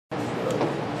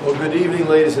Well, good evening,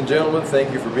 ladies and gentlemen.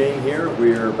 Thank you for being here.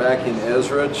 We are back in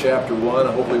Ezra, chapter 1.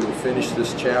 Hopefully we'll finish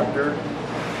this chapter.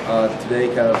 Today,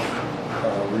 kind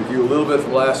of review a little bit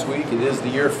from last week. It is the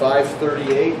year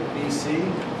 538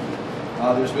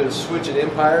 BC. There's been a switch in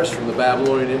empires from the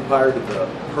Babylonian Empire to the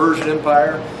Persian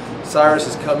Empire. Cyrus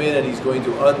has come in and he's going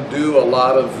to undo a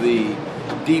lot of the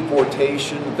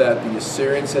deportation that the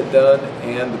Assyrians had done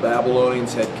and the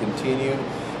Babylonians had continued.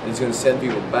 And he's going to send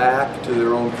people back to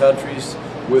their own countries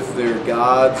with their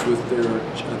gods, with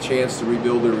a chance to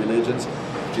rebuild their religions.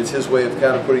 It's his way of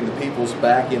kind of putting the peoples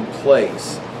back in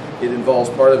place. It involves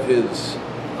part of his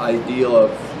ideal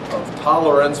of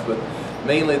tolerance, but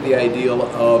mainly the ideal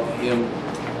of him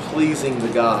pleasing the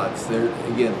gods.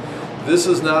 Again, this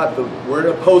is not we're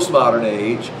in a postmodern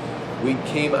age. We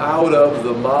came out of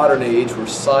the modern age where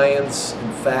science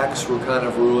and facts were kind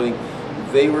of ruling.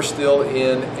 They were still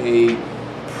in a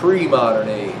pre-modern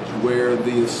age where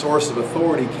the source of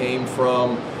authority came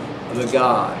from the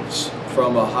gods,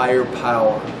 from a higher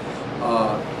power.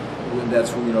 And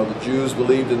that's where, the Jews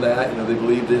believed in that. They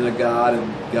believed in a God,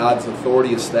 and God's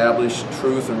authority established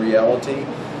truth and reality.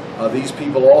 These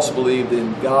people also believed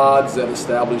in gods that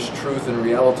established truth and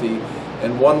reality.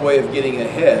 And one way of getting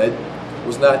ahead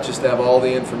was not just to have all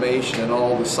the information and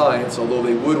all the science, although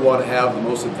they would want to have the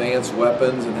most advanced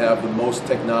weapons and have the most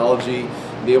technology,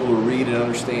 be able to read and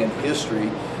understand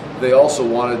history. They also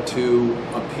wanted to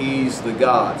appease the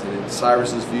gods. And in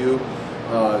Cyrus's view,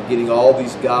 getting all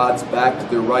these gods back to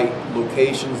their right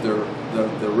locations,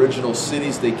 the original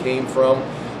cities they came from,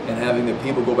 and having the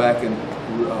people go back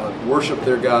and worship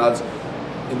their gods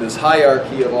in this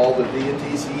hierarchy of all the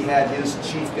deities. He had his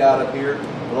chief god up here,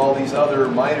 but all these other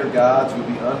minor gods would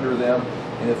be under them.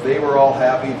 And if they were all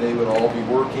happy, they would all be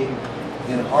working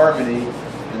in harmony.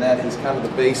 And that is kind of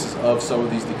the basis of some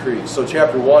of these decrees. So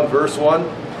chapter 1, verse 1,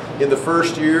 in the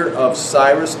first year of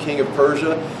Cyrus, king of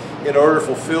Persia, in order to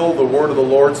fulfill the word of the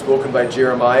Lord spoken by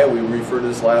Jeremiah, we referred to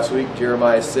this last week,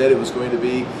 Jeremiah said it was going to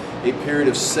be a period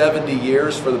of 70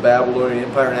 years for the Babylonian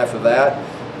Empire, and after that,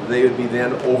 they would be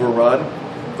then overrun.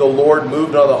 The Lord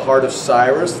moved on the heart of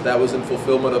Cyrus. That was in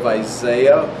fulfillment of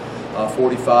Isaiah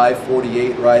 45,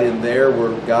 48, right in there,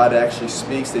 where God actually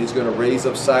speaks that he's going to raise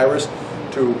up Cyrus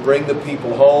to bring the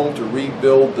people home, to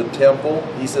rebuild the temple.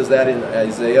 He says that in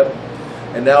Isaiah.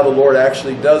 And now the Lord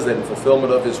actually does that in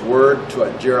fulfillment of his word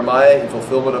to Jeremiah, in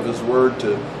fulfillment of his word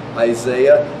to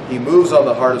Isaiah. He moves on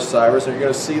the heart of Cyrus. And you're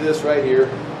going to see this right here,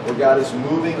 where God is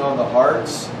moving on the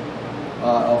hearts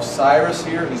of Cyrus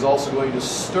here. He's also going to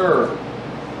stir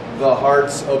the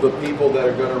hearts of the people that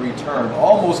are going to return,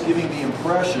 almost giving the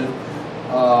impression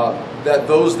that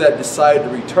those that decide to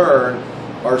return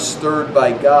are stirred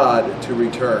by God to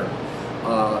return.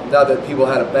 Not that people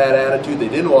had a bad attitude, they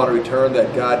didn't want to return,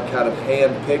 that God kind of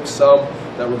handpicked some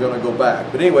that were going to go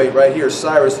back. But anyway, right here,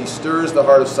 Cyrus, he stirs the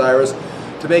heart of Cyrus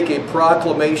to make a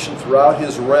proclamation throughout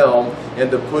his realm and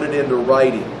to put it into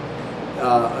writing.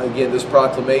 Again, this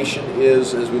proclamation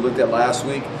is, as we looked at last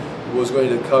week, was going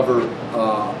to cover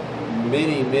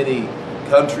many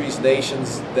countries,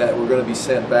 nations that were going to be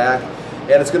sent back.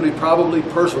 And it's going to be probably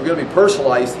personal. We're going to be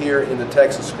personalized here in the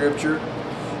text of Scripture,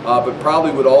 but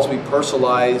probably would also be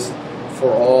personalized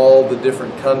for all the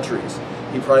different countries.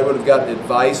 He probably would have gotten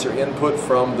advice or input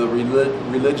from the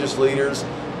religious leaders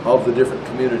of the different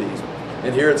communities.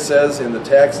 And here it says in the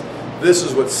text, this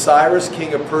is what Cyrus,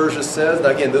 king of Persia, says. Now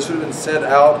again, this would have been sent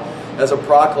out as a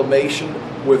proclamation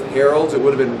with heralds. It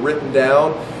would have been written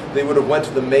down. They would have went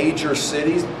to the major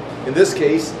cities. In this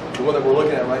case, the one that we're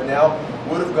looking at right now,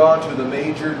 would have gone to the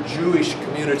major Jewish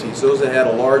communities, those that had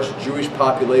a large Jewish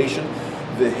population.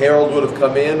 The herald would have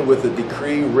come in with a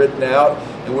decree written out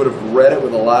and would have read it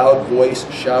with a loud voice,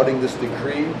 shouting this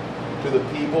decree to the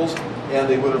peoples, and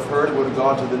they would have heard. It would have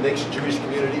gone to the next Jewish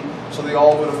community, so they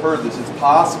all would have heard this. It's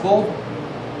possible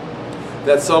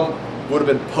that some would have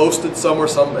been posted somewhere,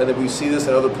 and we see this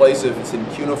in other places. If it's in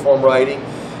cuneiform writing,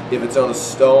 if it's on a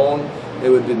stone, it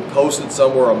would have been posted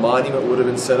somewhere. A monument would have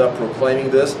been set up proclaiming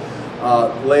this.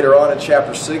 Later on in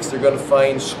chapter 6, they're going to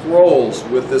find scrolls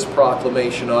with this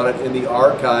proclamation on it in the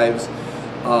archives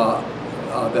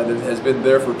that it has been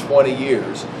there for 20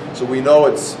 years. So we know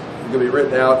it's going to be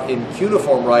written out in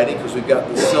cuneiform writing because we've got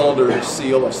the cylinder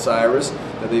seal of Cyrus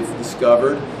that they've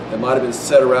discovered that might have been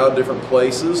set around different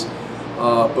places.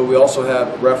 But we also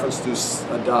have reference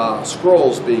to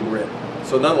scrolls being written.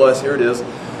 So nonetheless, here it is.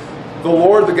 The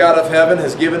Lord, the God of heaven,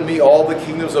 has given me all the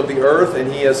kingdoms of the earth,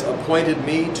 and he has appointed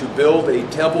me to build a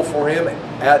temple for him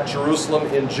at Jerusalem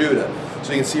in Judah.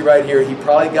 So you can see right here, he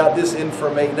probably got this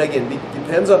information. Again,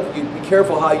 depends on, be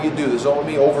careful how you do this. Don't let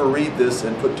me overread this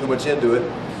and put too much into it.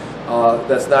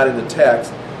 That's not in the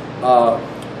text.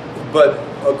 But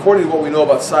according to what we know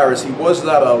about Cyrus, he was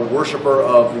not a worshiper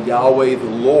of Yahweh the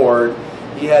Lord.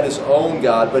 He had his own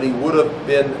God, but he would have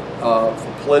been,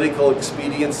 for political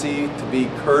expediency, to be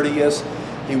courteous,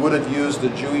 he would have used the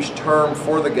Jewish term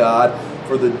for the God,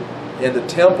 and the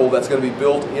temple that's going to be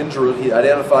built in Jerusalem. He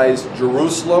identifies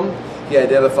Jerusalem, he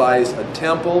identifies a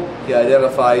temple, he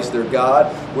identifies their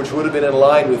God, which would have been in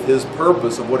line with his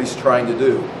purpose of what he's trying to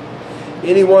do.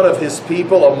 Any one of his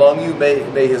people among you,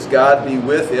 may his God be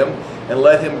with him, and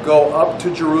let him go up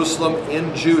to Jerusalem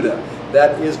in Judah.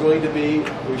 That is going to be,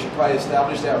 we should probably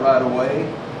establish that right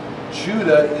away.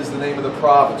 Judah is the name of the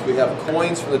province. We have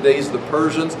coins from the days of the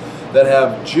Persians that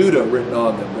have Judah written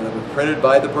on them, that have been printed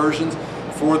by the Persians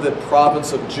for the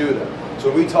province of Judah. So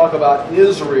when we talk about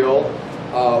Israel,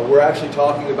 we're actually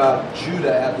talking about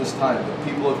Judah at this time,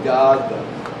 the people of God,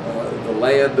 the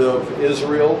land of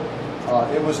Israel.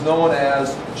 It was known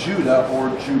as Judah or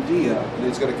Judea, and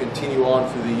it's going to continue on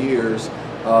through the years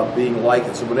being like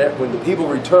it. So when the people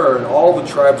return, all the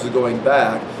tribes are going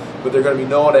back, but they're going to be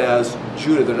known as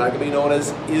Judah. They're not going to be known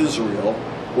as Israel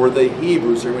or the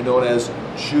Hebrews. They're going to be known as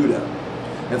Judah.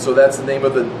 And so that's the name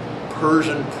of the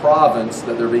Persian province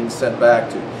that they're being sent back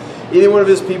to. Any one of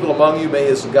his people among you, may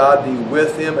his God be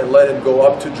with him, and let him go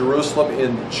up to Jerusalem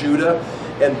in Judah,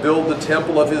 and build the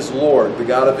temple of his Lord, the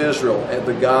God of Israel, and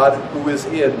the God who is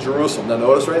in Jerusalem. Now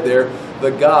notice right there,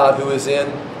 the God who is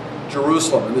in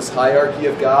Jerusalem. In this hierarchy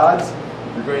of gods,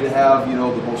 you're going to have, the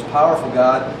most powerful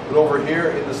God. But over here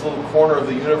in this little corner of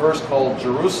the universe called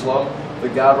Jerusalem, the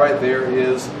God right there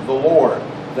is the Lord.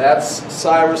 That's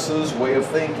Cyrus's way of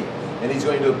thinking. And he's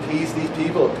going to appease these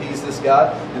people, appease this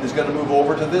God, and he's going to move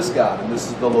over to this God. And this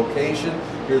is the location.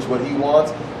 Here's what he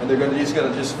wants. And he's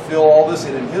going to just fill all this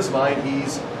in his mind.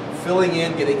 He's filling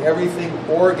in, getting everything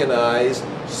organized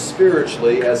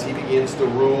spiritually as he begins to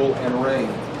rule and reign.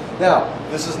 Now,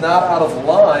 this is not out of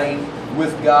line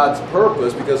with God's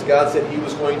purpose, because God said he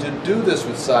was going to do this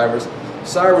with Cyrus.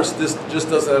 Cyrus just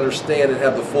doesn't understand and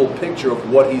have the full picture of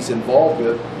what he's involved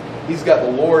with. He's got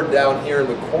the Lord down here in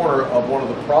the corner of one of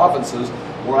the provinces,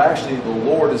 where actually the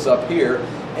Lord is up here.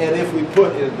 And if we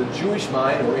put in the Jewish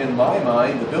mind, or in my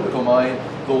mind, the biblical mind,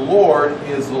 the Lord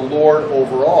is the Lord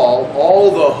over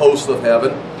all the hosts of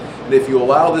heaven. And if you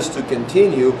allow this to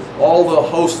continue, all the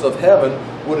hosts of heaven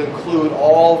would include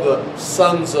all the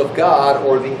sons of God,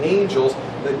 or the angels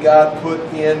that God put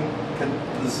in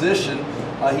position.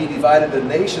 He divided the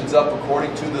nations up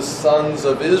according to the sons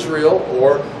of Israel,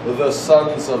 or the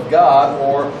sons of God,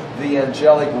 or the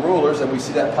angelic rulers. And we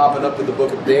see that popping up in the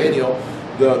book of Daniel,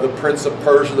 the prince of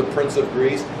Persia, the prince of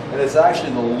Greece. And it's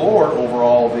actually the Lord over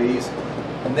all these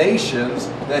nations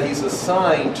that he's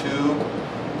assigned to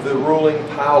the ruling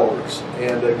powers.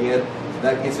 And again,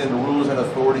 that gets into rulers and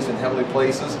authorities in heavenly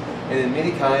places. And in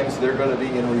many times, they're going to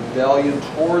be in rebellion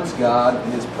towards God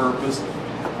and his purpose.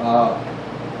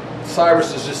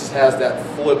 Cyrus just has that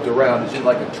flipped around. It's just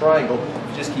like a triangle.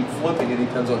 You just keep flipping it. It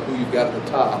depends on who you've got at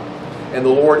the top. And the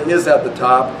Lord is at the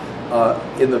top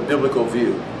in the biblical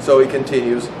view. So he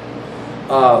continues.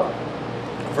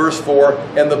 Verse 4,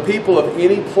 and the people of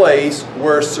any place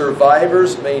where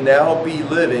survivors may now be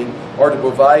living are to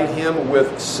provide him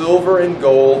with silver and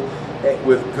gold,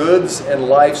 with goods and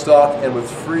livestock, and with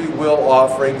free will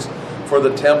offerings for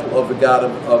the temple of the God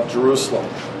of Jerusalem.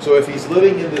 So if he's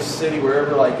living in this city,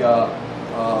 wherever, like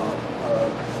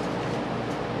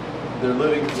they're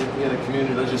living in a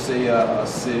community, let's just say a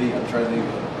city, I'm trying to think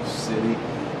of a city.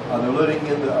 They're living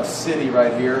in a city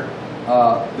right here.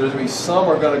 There's going to be some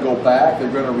are going to go back,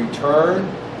 they're going to return.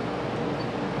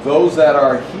 Those that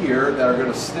are here, that are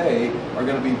going to stay, are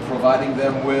going to be providing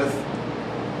them with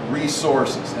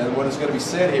resources. And what is going to be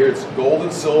said here, it's gold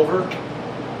and silver.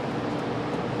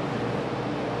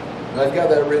 I've got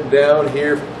that written down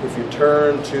here. If you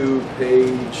turn to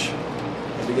page,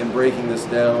 I begin breaking this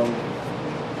down.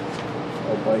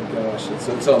 Oh my gosh,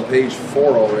 it's on page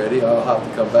 4 already. I'll have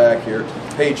to come back here.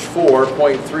 Page 4,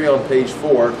 point 3 on page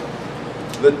 4.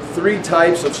 The 3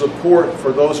 types of support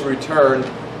for those who return,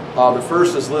 the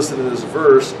first is listed in this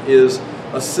verse, is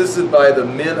assisted by the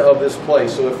men of this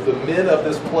place. So if the men of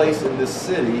this place in this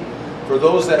city, for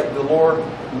those that the Lord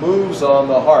moves on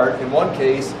the heart, in one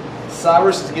case,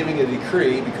 Cyrus is giving a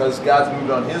decree because God's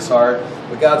moved on his heart,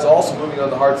 but God's also moving on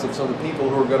the hearts of some of the people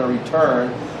who are going to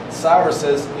return. Cyrus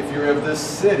says, if you're of this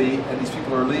city, and these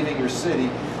people are leaving your city,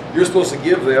 you're supposed to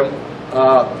give them,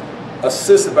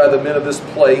 assisted by the men of this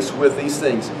place, with these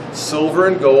things: silver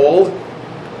and gold.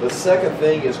 The second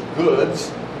thing is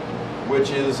goods, which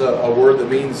is a word that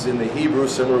means in the Hebrew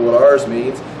similar to what ours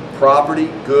means: property,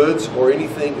 goods, or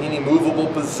anything, any movable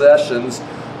possessions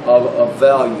of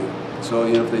value. So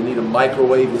if they need a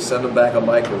microwave, you send them back a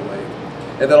microwave.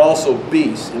 and then also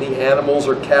beasts. Any animals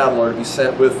or cattle are to be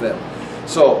sent with them.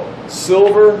 So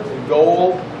silver and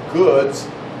gold, goods,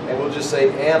 and we'll just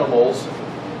say animals,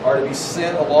 are to be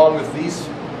sent along with these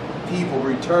people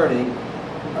returning,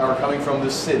 are coming from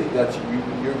this city. That's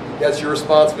your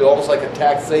responsibility, almost like a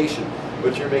taxation,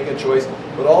 but you're making a choice.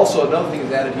 But also another thing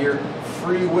is added here,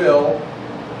 free will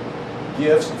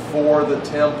gifts for the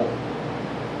temple.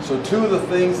 So two of the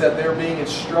things that they're being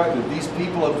instructed, these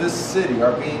people of this city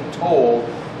are being told,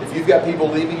 if you've got people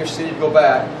leaving your city to go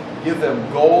back, give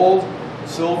them gold,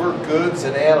 silver, goods,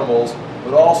 and animals,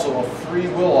 but also a free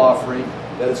will offering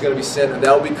that is going to be sent, and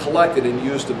that will be collected and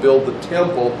used to build the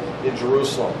temple in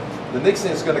Jerusalem. The next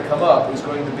thing that's going to come up is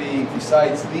going to be,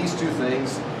 besides these two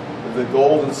things, the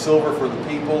gold and silver for the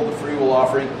people, the free will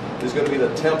offering, is going to be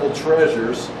the temple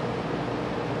treasures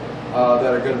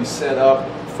that are going to be sent up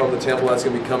from the temple. That's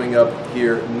going to be coming up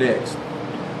here next.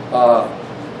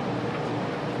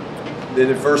 Then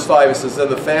in verse 5 it says, "Then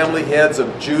the family heads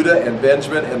of Judah and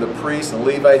Benjamin and the priests and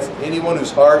Levites, anyone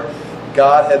whose heart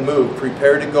God had moved,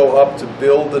 prepared to go up to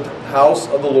build the house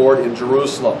of the Lord in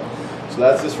Jerusalem." So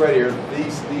that's this right here.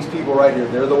 These people right here,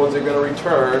 they're the ones that are going to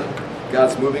return.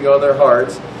 God's moving on their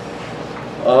hearts.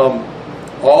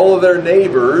 All of their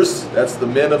neighbors, that's the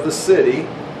men of the city,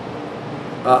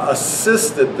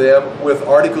 assisted them with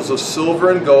articles of silver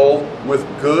and gold, with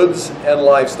goods and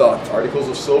livestock. Articles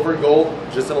of silver and gold,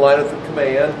 just in line with the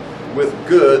command, with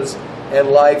goods and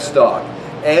livestock,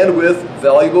 and with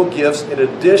valuable gifts in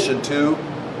addition to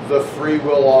the free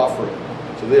will offering.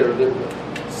 So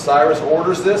Cyrus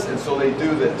orders this, and so they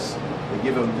do this. They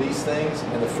give them these things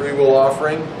and the free will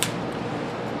offering.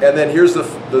 And then here's the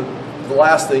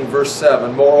last thing, verse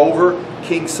 7. "Moreover,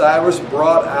 King Cyrus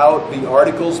brought out the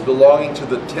articles belonging to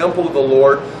the temple of the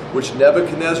Lord, which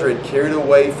Nebuchadnezzar had carried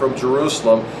away from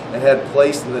Jerusalem and had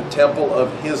placed in the temple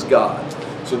of his God."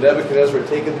 So Nebuchadnezzar had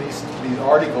taken these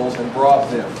articles and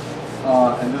brought them.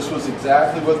 And this was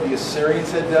exactly what the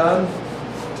Assyrians had done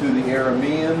to the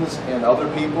Arameans and other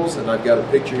peoples. And I've got a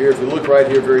picture here. If you look right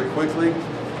here very quickly,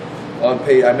 on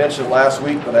page, I mentioned it last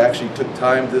week, but I actually took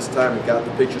time this time and got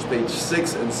the pictures, page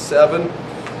 6 and 7.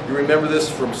 You remember this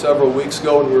from several weeks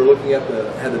ago when we were looking at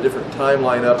had the different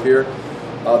timeline up here.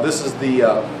 This is the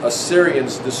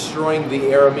Assyrians destroying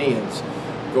the Arameans,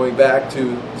 going back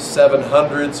to the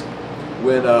 700s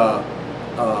when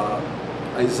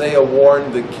Isaiah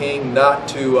warned the king not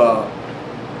to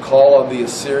call on the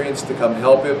Assyrians to come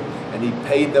help him, and he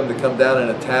paid them to come down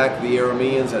and attack the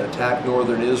Arameans and attack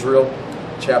northern Israel,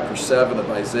 chapter 7 of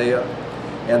Isaiah.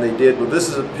 And they did. But this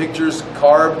is pictures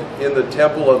carved in the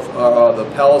temple of the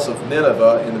Palace of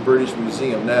Nineveh in the British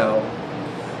Museum now,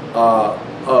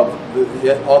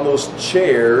 on those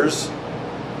chairs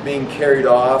being carried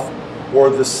off, or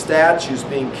the statues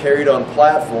being carried on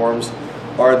platforms,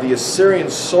 are the Assyrian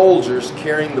soldiers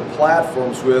carrying the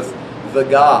platforms with the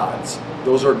gods.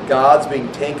 Those are gods being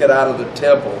taken out of the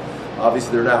temple.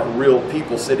 Obviously they're not real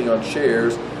people sitting on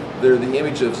chairs. They're the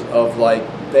images of like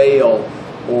Baal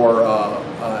or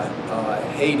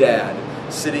Hadad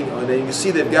sitting on. And you can see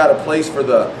they've got a place for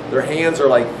their hands are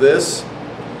like this,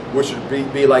 which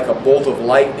would be like a bolt of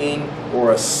lightning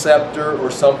or a scepter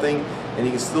or something. And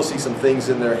you can still see some things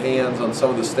in their hands on some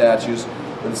of the statues,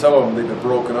 and some of them they've been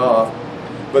broken off.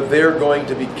 But they're going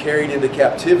to be carried into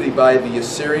captivity by the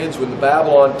Assyrians. When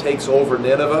Babylon takes over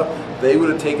Nineveh, they would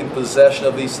have taken possession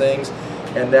of these things.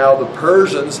 And now the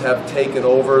Persians have taken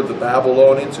over the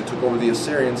Babylonians, who took over the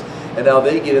Assyrians. And now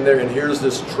they get in there, and here's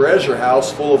this treasure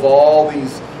house full of all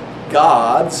these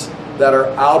gods that are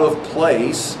out of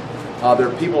place.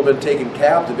 Their people have been taken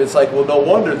captive. It's like, well, no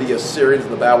wonder the Assyrians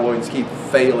and the Babylonians keep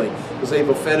failing, because they've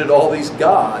offended all these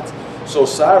gods. So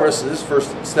Cyrus, his first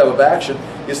step of action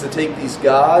is to take these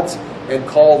gods and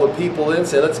call the people in and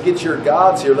say, let's get your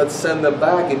gods here, let's send them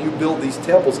back, and you build these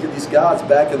temples, get these gods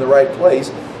back in the right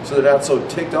place so they're not so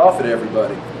ticked off at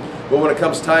everybody. But when it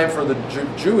comes time for the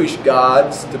Jewish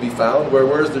gods to be found,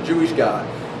 where's the Jewish God?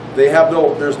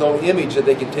 There's no image that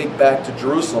they can take back to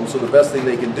Jerusalem, so the best thing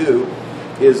they can do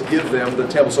is give them the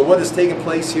temple. So what is taking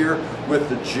place here with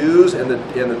the Jews and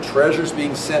the treasures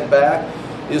being sent back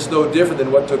is no different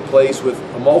than what took place with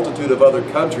a multitude of other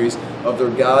countries, of their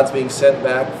gods being sent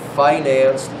back,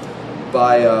 financed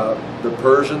by the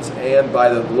Persians and by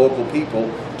the local people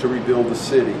to rebuild the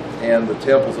city and the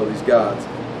temples of these gods.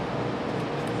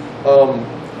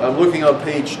 I'm looking on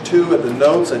page 2 at the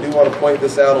notes. I do want to point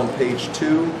this out on page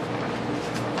 2.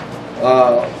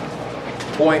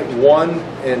 Point 1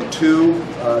 and 2,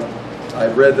 I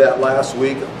read that last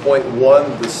week. Point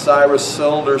 1, the Cyrus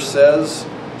cylinder says,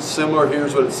 similar,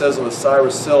 here's what it says on the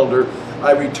Cyrus cylinder: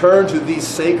 I return to these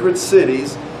sacred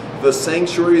cities, the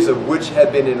sanctuaries of which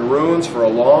had been in ruins for a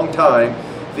long time,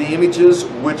 the images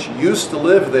which used to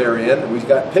live therein. We've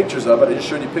got pictures of it. I just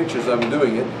showed you pictures of them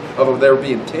doing it, of them they were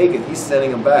being taken. He's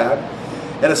sending them back.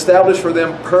 And established for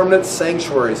them permanent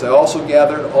sanctuaries. I also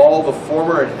gathered all the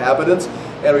former inhabitants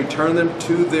and returned them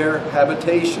to their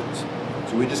habitations.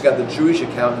 So we just got the Jewish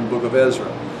account in the book of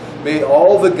Ezra. May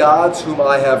all the gods whom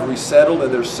I have resettled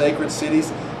in their sacred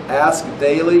cities ask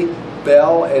daily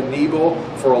Bel and Nebo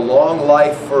for a long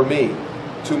life for me.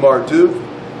 To Marduk,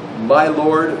 my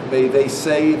Lord, may they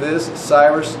say this,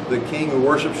 Cyrus, the king who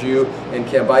worships you, and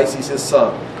Cambyses his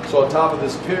son. So on top of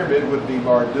this pyramid would be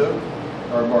Marduk,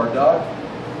 or Marduk,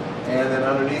 and then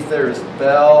underneath there is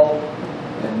Bel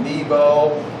and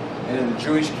Nebo, and in the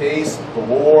Jewish case, the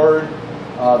Lord.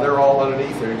 They're all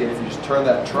underneath there. Again, if you just turn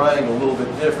that triangle a little bit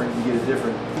different, you get a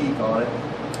different peak on it.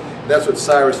 That's what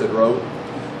Cyrus had wrote.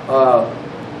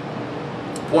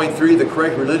 Point 3, the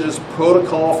correct religious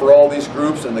protocol for all these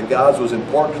groups and the gods was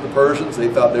important to the Persians. They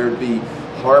thought there would be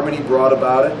harmony brought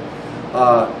about it.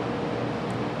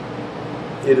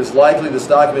 It is likely this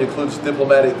document includes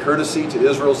diplomatic courtesy to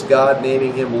Israel's God,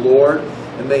 naming him Lord,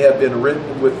 and may have been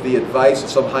written with the advice of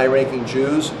some high-ranking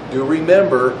Jews. Do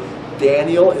remember,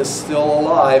 Daniel is still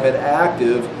alive and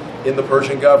active in the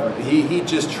Persian government. He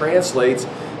just translates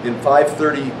in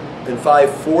 530. In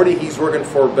 540, he's working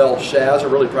for Belshazzar,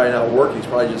 really probably not working, he's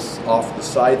probably just off the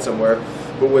side somewhere.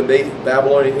 But when the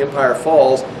Babylonian Empire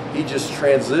falls, he just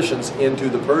transitions into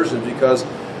the Persians because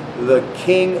the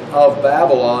king of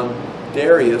Babylon,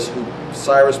 Darius, who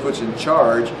Cyrus puts in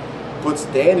charge, puts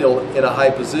Daniel in a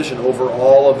high position over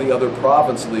all of the other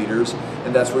province leaders,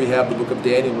 and that's where you have the book of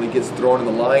Daniel when he gets thrown in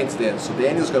the lion's den. So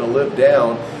Daniel's going to live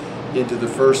down into the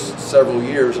first several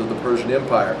years of the Persian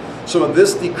Empire. So when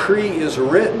this decree is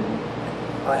written,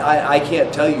 I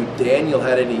can't tell you Daniel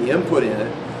had any input in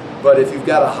it, but if you've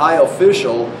got a high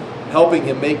official helping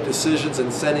him make decisions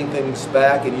and sending things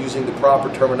back and using the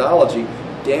proper terminology,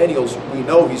 Daniel's, we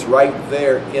know he's right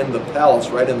there in the palace,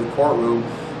 right in the courtroom,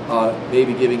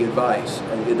 maybe giving advice.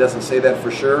 It doesn't say that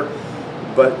for sure,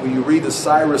 but when you read the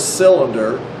Cyrus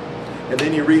Cylinder, and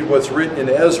then you read what's written in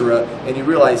Ezra, and you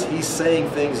realize he's saying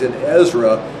things in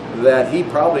Ezra that he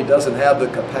probably doesn't have the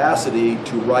capacity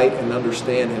to write and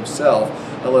understand himself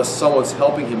unless someone's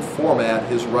helping him format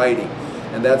his writing.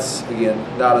 And that's, again,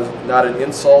 not an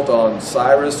insult on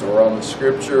Cyrus or on the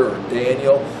scripture or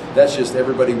Daniel. That's just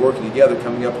everybody working together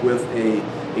coming up with a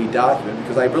document,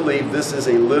 because I believe this is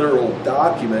a literal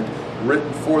document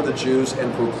written for the Jews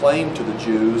and proclaimed to the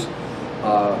Jews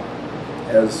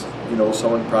as, you know,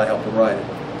 someone probably helped him write it.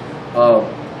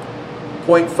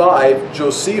 Point 5,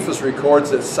 Josephus records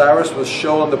that Cyrus was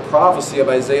shown the prophecy of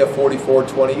Isaiah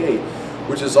 44:28,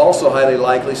 which is also highly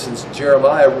likely since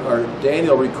Jeremiah or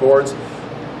Daniel records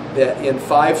that in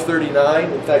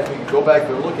 539, in fact we can go back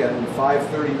and look at it, in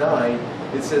 539,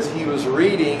 it says he was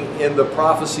reading in the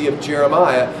prophecy of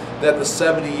Jeremiah that the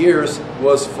 70 years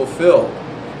was fulfilled.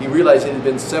 He realized it had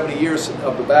been 70 years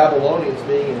of the Babylonians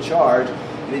being in charge,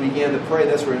 and he began to pray.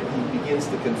 That's where he begins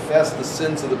to confess the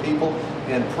sins of the people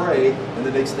and pray, and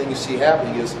the next thing you see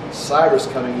happening is Cyrus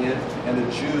coming in and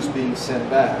the Jews being sent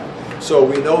back. So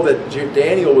we know that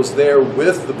Daniel was there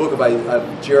with the book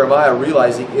of Jeremiah,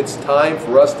 realizing it's time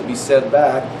for us to be sent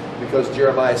back because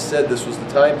Jeremiah said this was the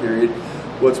time period.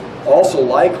 What's also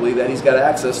likely that he's got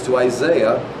access to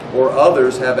Isaiah, or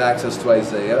others have access to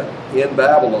Isaiah in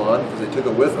Babylon because they took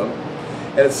it with them.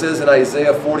 And it says in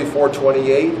Isaiah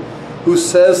 44:28, who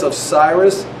says of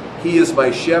Cyrus, he is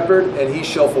my shepherd, and he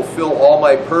shall fulfill all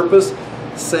my purpose,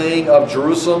 saying of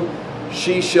Jerusalem,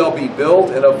 she shall be built,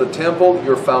 and of the temple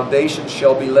your foundation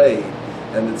shall be laid.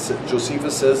 And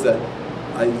Josephus says that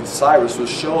Cyrus was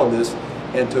shown this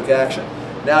and took action.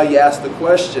 Now you ask the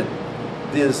question,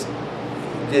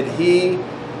 did he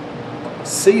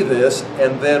see this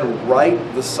and then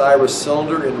write the Cyrus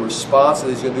Cylinder in response, and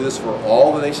he's going to do this for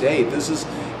all the nations? Hey, this is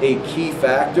a key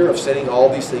factor of sending all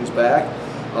these things back.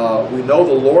 We know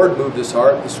the Lord moved his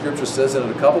heart. The scripture says it in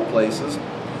a couple places.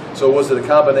 So was it a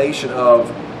combination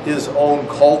of his own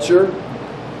culture,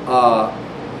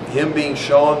 him being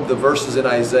shown the verses in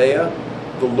Isaiah,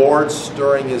 the Lord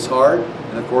stirring his heart,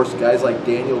 and of course guys like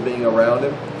Daniel being around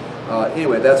him?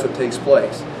 Anyway, that's what takes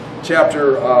place.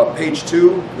 Page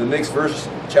 2, the next verse,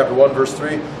 chapter 1, verse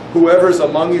 3. Whoever is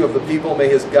among you of the people, may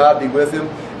his God be with him,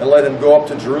 and let him go up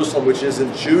to Jerusalem, which is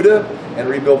in Judah, and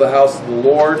rebuild the house of the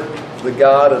Lord, the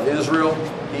God of Israel.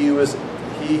 He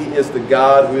is the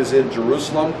God who is in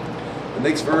Jerusalem. The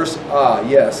next verse,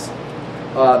 yes.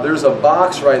 There's a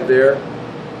box right there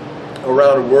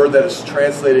around a word that is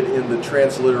translated in the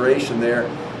transliteration there.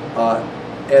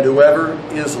 And whoever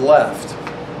is left.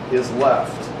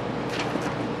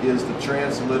 is the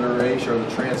transliteration or the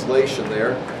translation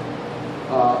there.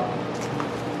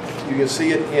 You can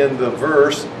see it in the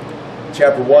verse,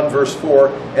 chapter 1, verse 4,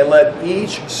 and let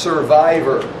each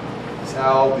survivor, is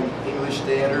how the English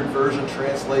Standard Version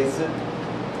translates it,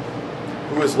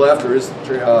 who is left or is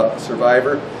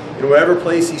survivor, in whatever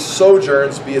place he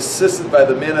sojourns, be assisted by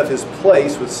the men of his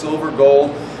place with silver,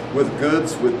 gold, with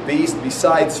goods, with beasts,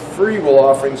 besides free will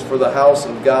offerings for the house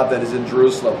of God that is in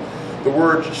Jerusalem. The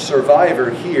word survivor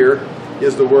here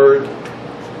is the word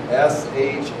S-H-A-A-R,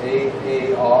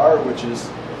 which is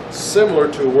similar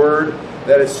to a word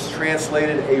that is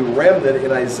translated a remnant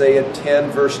in Isaiah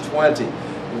 10, verse 20.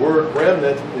 The word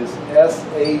remnant is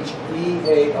S-H-E-A-R,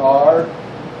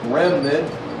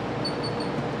 remnant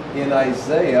in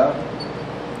Isaiah.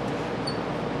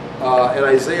 And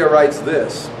Isaiah writes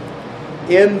this: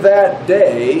 in that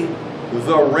day,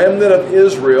 the remnant of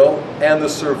Israel and the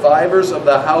survivors of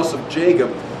the house of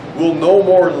Jacob will no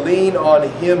more lean on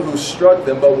him who struck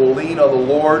them, but will lean on the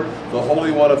Lord, the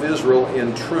Holy One of Israel,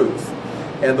 in truth.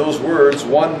 And those words,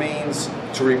 one means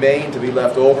to remain, to be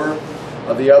left over.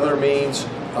 The other means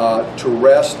to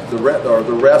rest, the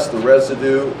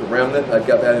residue, the remnant. I've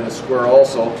got that in a square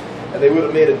also. And they would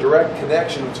have made a direct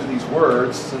connection to these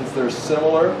words, since they're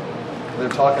similar. They're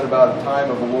talking about a time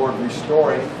of the Lord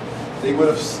restoring. They would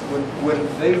have, when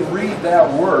they read that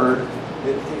word,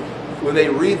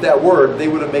 they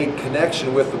would have made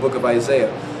connection with the book of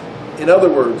Isaiah. In other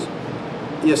words,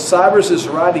 if Cyrus is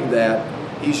writing that,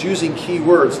 he's using key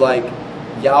words like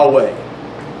Yahweh,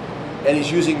 and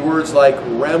he's using words like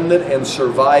remnant and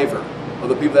survivor of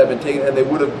the people that have been taken, and they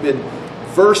would have been,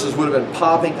 verses would have been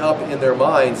popping up in their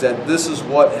minds that this is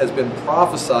what has been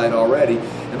prophesied already,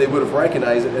 and they would have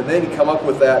recognized it, and then come up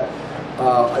with that,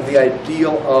 the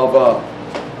ideal of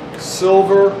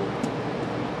silver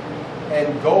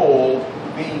and gold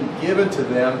being given to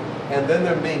them, and then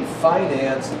they're being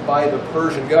financed by the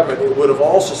Persian government. It would have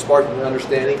also sparked an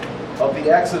understanding of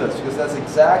the Exodus, because that's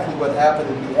exactly what happened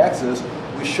in the Exodus.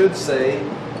 We should say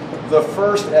the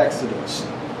first Exodus.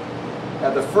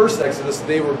 At the first Exodus,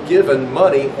 they were given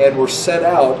money and were sent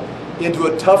out into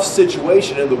a tough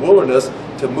situation in the wilderness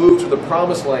to move to the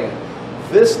promised land.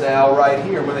 This now, right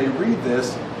here, when they read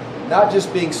this, not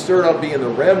just being stirred up being the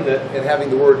remnant and having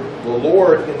the word the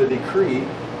Lord in the decree,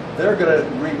 they're going to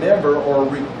remember or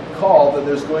recall that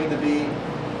there's going to be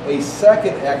a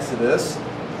second Exodus,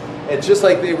 and just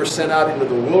like they were sent out into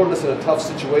the wilderness in a tough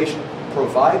situation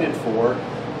provided for,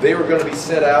 they were going to be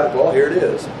sent out. Well, here it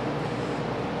is.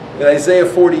 In Isaiah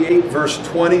 48, verse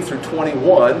 20 through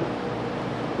 21,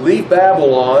 leave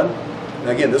Babylon. And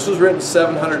again, this was written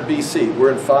 700 BC.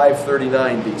 We're in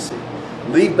 539 BC.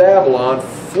 Leave Babylon,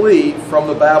 flee from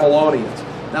the Babylonians.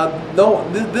 Now, no,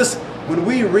 this, when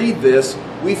we read this,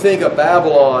 we think of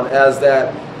Babylon as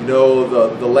that,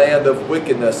 the land of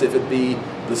wickedness, if it be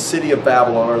the city of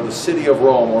Babylon or the city of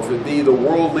Rome, or if it be the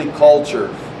worldly culture.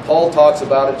 Paul talks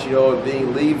about it,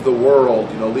 being leave the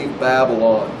world, leave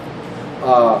Babylon.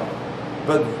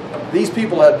 But these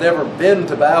people had never been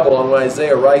to Babylon when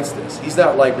Isaiah writes this. He's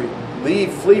not like,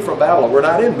 flee from Babylon. We're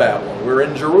not in Babylon. We're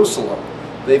in Jerusalem.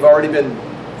 They've already been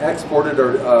exported,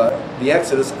 or the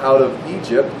Exodus, out of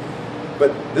Egypt.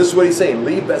 But this is what he's saying,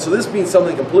 leave. So this means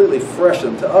something completely fresh.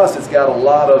 And to us, it's got a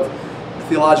lot of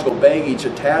theological baggage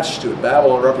attached to it.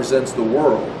 Babylon represents the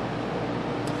world.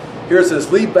 Here it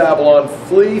says, leave Babylon,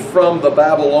 flee from the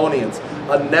Babylonians.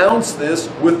 Announce this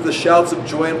with the shouts of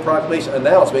joy and proclamation.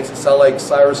 Announce makes it sound like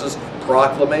Cyrus's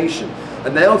proclamation.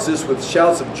 Announce this with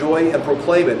shouts of joy and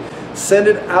proclaim it. Send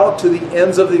it out to the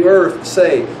ends of the earth.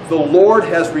 Say, the Lord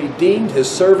has redeemed his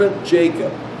servant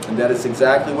Jacob. And that is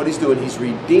exactly what he's doing. He's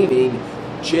redeeming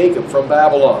Jacob from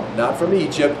Babylon. Not from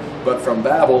Egypt, but from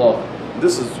Babylon.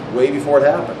 This is way before it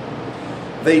happened.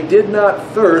 They did not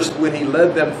thirst when he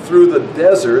led them through the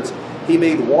deserts. He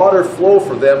made water flow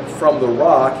for them from the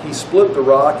rock. He split the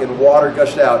rock and water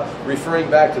gushed out. Referring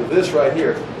back to this right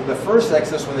here. In the first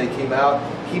Exodus, when they came out,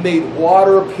 he made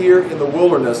water appear in the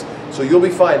wilderness. So you'll be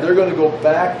fine. They're going to go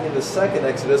back in the second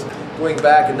Exodus, going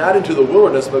back, and not into the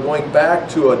wilderness, but going back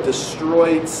to a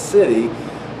destroyed city.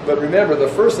 But remember, the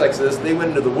first Exodus, they went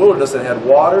into the wilderness and had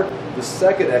water. The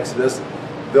second Exodus,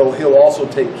 he'll also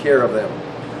take care of them.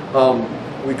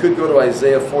 We could go to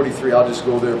Isaiah 43. I'll just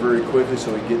go there very quickly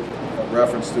so we get a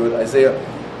reference to it. Isaiah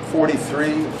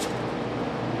 43,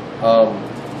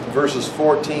 verses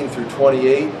 14 through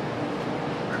 28.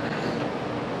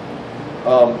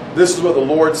 This is what the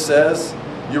Lord says,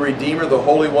 your Redeemer, the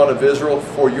Holy One of Israel.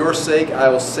 For your sake I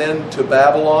will send to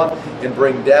Babylon and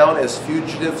bring down as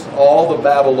fugitives all the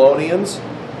Babylonians.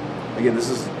 Again, this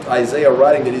is Isaiah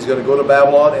writing that he's going to go to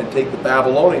Babylon and take the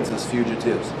Babylonians as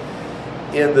fugitives.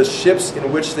 in the ships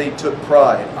in which they took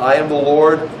pride. I am the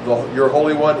Lord, your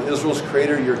Holy One, Israel's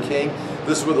Creator, your King.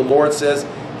 This is what the Lord says.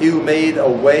 He who made a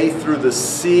way through the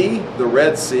sea, the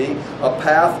Red Sea, a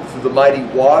path through the mighty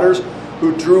waters,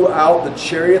 who drew out the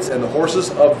chariots and the horses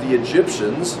of the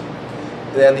Egyptians,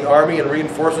 and the army and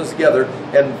reinforcements together,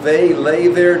 and they lay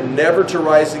there never to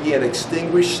rise again,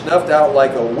 extinguished, snuffed out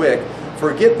like a wick.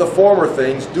 Forget the former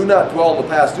things, do not dwell in the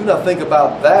past, do not think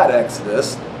about that,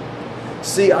 Exodus.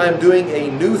 See, I am doing a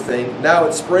new thing, now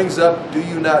it springs up, do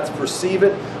you not perceive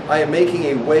it? I am making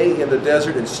a way in the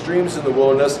desert and streams in the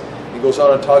wilderness. He goes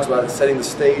on and talks about it, setting the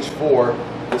stage for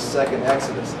the second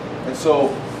Exodus. And so,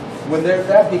 when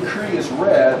that decree is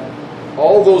read,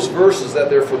 all those verses that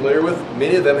they're familiar with,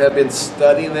 many of them have been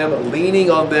studying them, leaning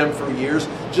on them for years,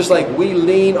 just like we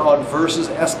lean on verses,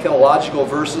 eschatological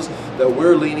verses that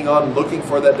we're leaning on, looking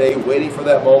for that day, waiting for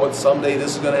that moment, someday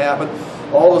this is going to happen.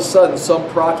 All of a sudden, some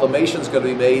proclamation is going to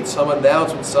be made, some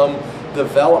announcement, some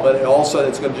development, and all of a sudden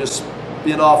it's going to just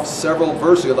spin off several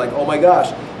verses. You're like, oh my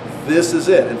gosh, this is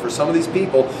it. And for some of these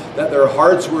people, that their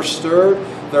hearts were stirred,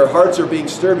 their hearts are being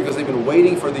stirred because they've been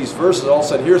waiting for these verses. All of a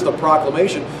sudden, here's the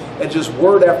proclamation, and just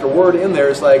word after word in there.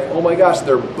 It's like, oh my gosh,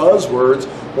 they're buzzwords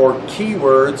or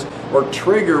keywords or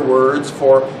trigger words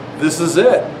for this is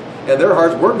it. And their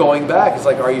hearts, we're going back. It's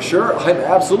like, are you sure? I'm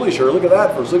absolutely sure. Look at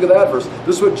that verse. Look at that verse.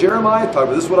 This is what Jeremiah talked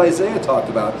about. This is what Isaiah talked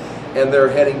about. And they're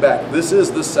heading back. This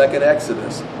is the second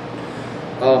Exodus.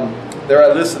 There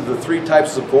I listed the three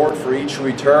types of support for each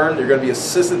return. They're going to be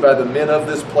assisted by the men of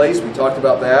this place. We talked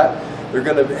about that. They're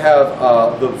going to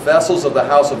have the vessels of the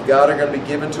house of God are going to be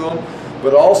given to them.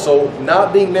 But also,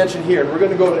 not being mentioned here, and we're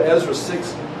going to go to Ezra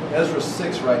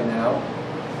 6 right now,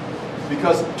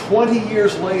 because 20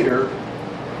 years later,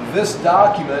 this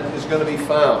document is going to be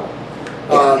found.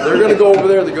 They're going to go over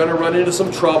there, they're going to run into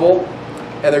some trouble,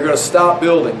 and they're going to stop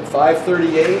building.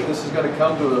 538, this is going to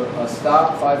come to a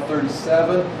stop.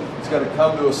 537, it's going to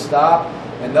come to a stop,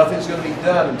 and nothing's going to be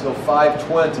done until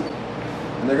 520.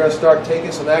 And they're going to start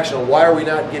taking some action on why are we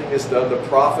not getting this done. The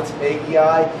prophets,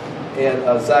 Haggai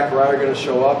and Zechariah, are going to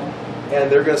show up,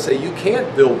 and they're going to say, you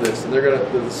can't build this. And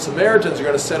the Samaritans are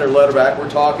going to send a letter back. We're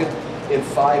talking in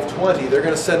 520. They're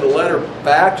going to send a letter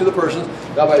back to the Persians.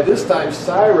 Now by this time,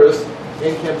 Cyrus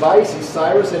and Cambyses,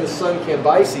 Cyrus and his son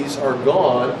Cambyses are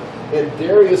gone, and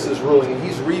Darius is ruling, and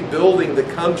he's rebuilding the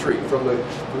country from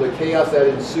the chaos that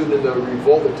ensued in the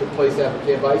revolt that took place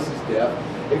after Cambyses' death.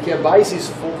 And Cambyses'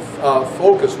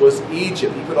 focus was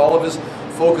Egypt. He put all of his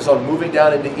focus on moving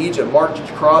down into Egypt, marched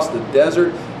across the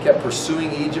desert, kept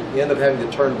pursuing Egypt. He ended up having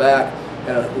to turn back,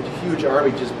 and a huge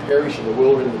army just perished in the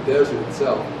wilderness, in the desert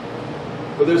itself.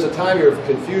 But there's a time here of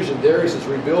confusion. Darius is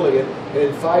rebuilding it, and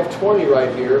in 520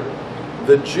 right here,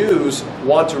 the Jews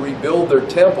want to rebuild their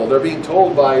temple. They're being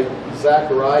told by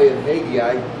Zechariah and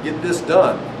Haggai, get this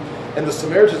done. And the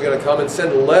Samaritans are going to come and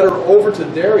send a letter over to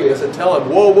Darius and tell him,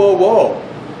 whoa, whoa, whoa,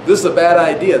 this is a bad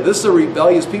idea. This is a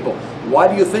rebellious people. Why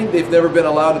do you think they've never been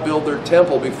allowed to build their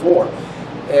temple before?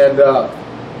 And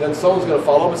then someone's going to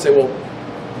follow up and say, well,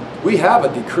 we have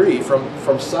a decree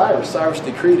from Cyrus. Cyrus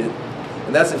decreed it.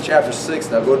 And that's in chapter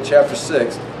 6. Now go to chapter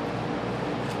 6.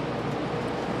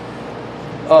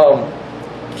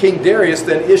 King Darius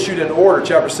then issued an order,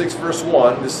 chapter 6, verse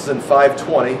 1. This is in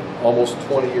 520, almost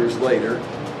 20 years later.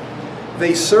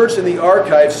 They searched in the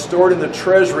archives stored in the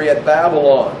treasury at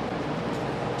Babylon.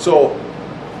 So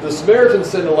the Samaritans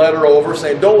send a letter over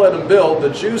saying, don't let them build. The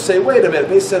Jews say, wait a minute.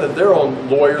 They send their own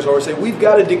lawyers over and say, we've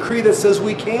got a decree that says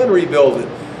we can rebuild it.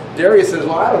 Darius says,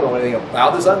 well, I don't know anything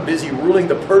about this. I'm busy ruling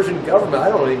the Persian government. I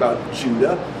don't know anything about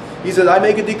Judah. He says, I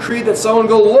make a decree that someone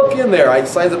go look in there. I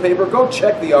sign the paper, go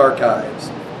check the archives.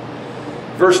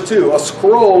 Verse 2, a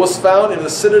scroll was found in the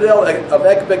citadel of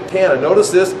Ecbatana.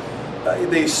 Notice this.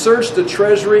 They searched the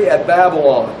treasury at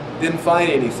Babylon. Didn't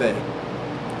find anything.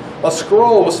 A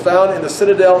scroll was found in the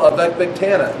citadel of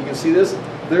Ecbatana. You can see this.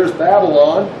 There's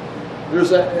Babylon.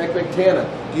 There's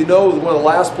Ecbatana. Do you know one of the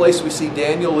last places we see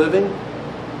Daniel living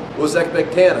was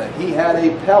Ecbatana? He had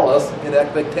a palace in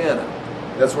Ecbatana.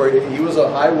 That's where he was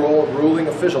a high ruling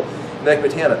official in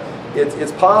Ecbatana.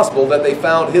 It's possible that they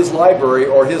found his library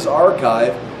or his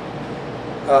archive,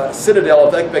 citadel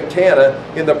of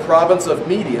Ecbatana, in the province of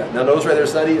Media. Now notice right there,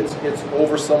 study, it's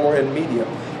over somewhere in Media.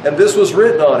 And this was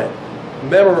written on it.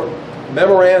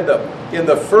 Memorandum. In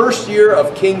the first year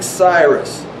of King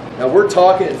Cyrus. Now we're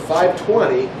talking in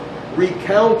 520,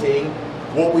 recounting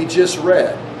what we just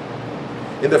read.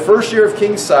 In the first year of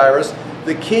King Cyrus,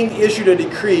 the king issued a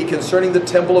decree concerning the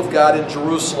temple of God in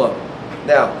Jerusalem.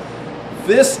 Now,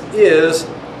 this is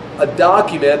a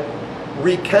document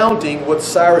recounting what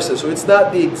Cyrus says. So it's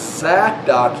not the exact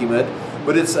document,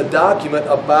 but it's a document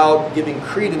about giving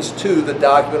credence to the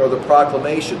document or the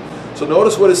proclamation. So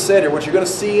notice what is said here. What you're going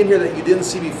to see in here that you didn't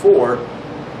see before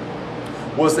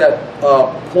was that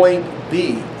point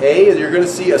B. A, you're going to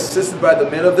see assisted by the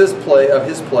men of his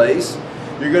place.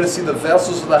 You're going to see the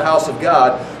vessels of the house of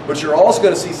God, but you're also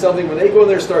going to see something when they go in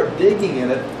there and start digging in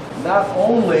it. Not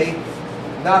only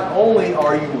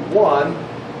are you, one,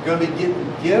 going to be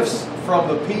getting gifts from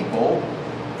the people,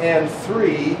 and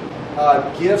three,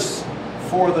 gifts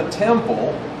for the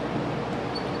temple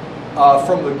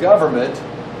from the government.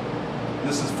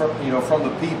 This is from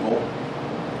the people.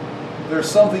 There's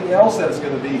something else that's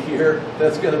going to be here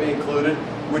that's going to be included,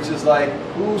 which is like,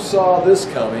 who saw this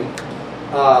coming?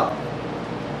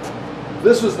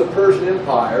 This was the Persian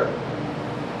Empire.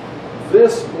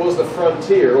 This was the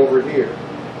frontier over here.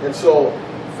 And so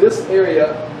this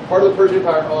area, part of the Persian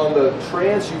Empire on the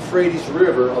Trans-Euphrates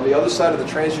River, on the other side of the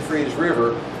Trans-Euphrates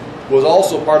River, was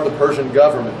also part of the Persian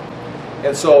government.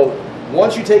 And so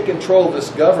once you take control of this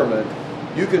government,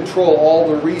 you control all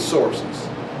the resources.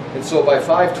 And so by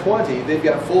 520, they've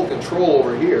got full control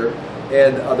over here,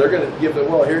 and they're going to give them,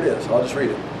 well, here it is. I'll just read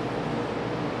it.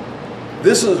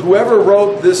 This is, whoever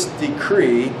wrote this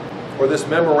decree, or this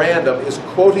memorandum, is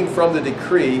quoting from the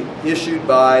decree issued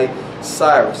by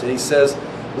Cyrus. And he says,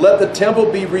 let the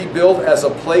temple be rebuilt as a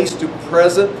place to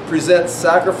present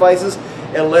sacrifices,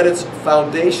 and let its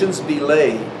foundations be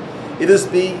laid. It is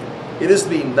to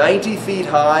be 90 feet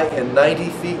high and 90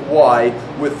 feet wide,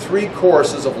 with 3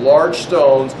 courses of large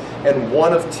stones and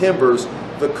 1 of timbers.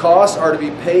 The costs are to be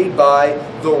paid by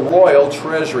the royal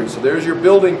treasury. So there's your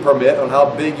building permit on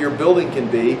how big your building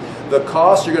can be. The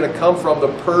costs are going to come from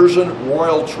the Persian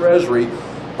royal treasury.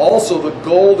 Also, the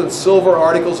gold and silver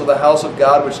articles of the house of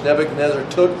God, which Nebuchadnezzar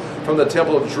took from the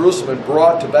temple of Jerusalem and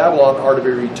brought to Babylon, are to be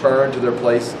returned to their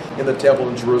place in the temple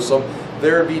in Jerusalem.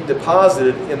 They are to be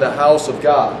deposited in the house of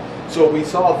God. So we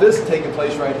saw this taking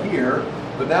place right here,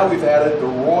 but now we've added the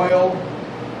royal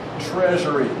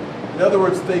treasury. In other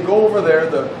words, they go over there,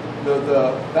 the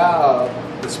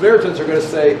Samaritans are going to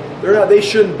say they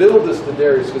shouldn't build this to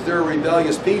Darius because they're a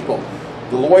rebellious people.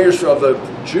 The lawyers of the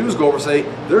Jews go over and say,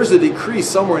 there's a decree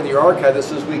somewhere in your archive that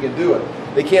says we can do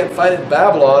it. They can't find it in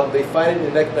Babylon, they find it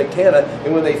in Ecbatana,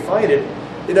 and when they find it,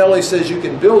 it not only says you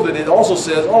can build it, it also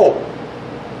says, oh,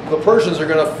 the Persians are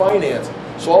going to finance it.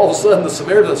 So all of a sudden the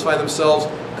Samaritans find themselves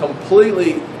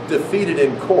completely defeated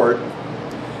in court.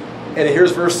 And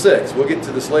here's verse 6. We'll get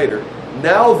to this later.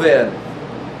 Now then,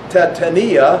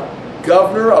 Tataniah,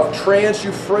 governor of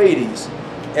Trans-Euphrates,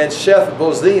 and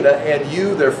Sheth-Bozena, and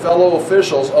you, their fellow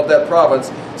officials of that province,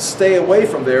 stay away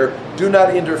from there. Do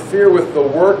not interfere with the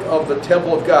work of the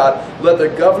temple of God. Let the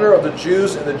governor of the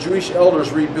Jews and the Jewish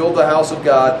elders rebuild the house of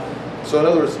God. So in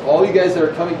other words, all you guys that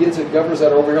are coming against the governors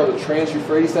that are over here on the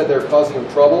Trans-Euphrates side, they're causing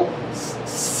them trouble,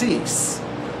 cease.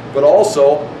 But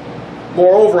also,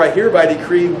 moreover, I hereby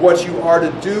decree what you are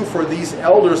to do for these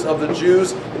elders of the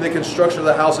Jews in the construction of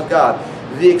the house of God.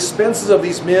 The expenses of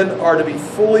these men are to be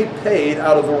fully paid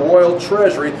out of the royal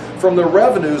treasury from the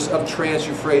revenues of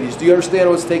Trans-Euphrates. Do you understand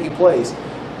what's taking place?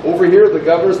 Over here, the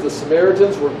governors, the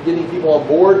Samaritans, were getting people on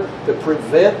board to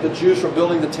prevent the Jews from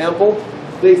building the temple.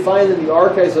 They find in the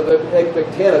archives of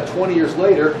Ecbatana 20 years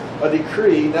later a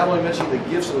decree not only mentioning the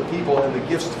gifts of the people and the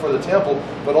gifts for the temple,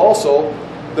 but also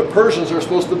the Persians are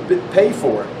supposed to pay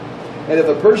for it. And if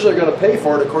the Persians are going to pay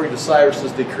for it, according to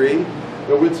Cyrus's decree,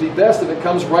 it would be best if it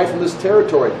comes right from this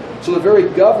territory. So the very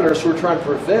governors who are trying to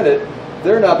prevent it,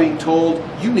 they're now being told,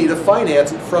 you need to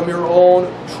finance it from your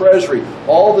own treasury.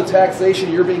 All the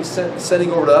taxation you're being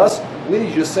sending over to us, we need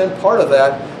you to send part of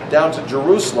that down to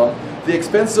Jerusalem. The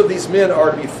expenses of these men are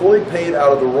to be fully paid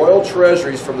out of the royal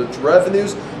treasuries from the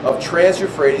revenues of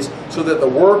Trans-Euphrates, so that the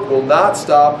work will not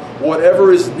stop.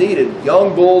 Whatever is needed,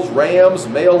 young bulls, rams,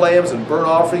 male lambs, and burnt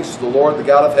offerings to the Lord, the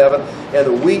God of heaven, and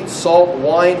the wheat, salt,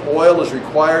 wine, oil is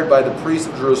required by the priests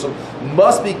of Jerusalem,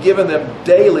 must be given them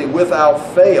daily without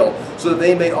fail, so that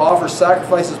they may offer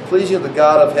sacrifices pleasing to the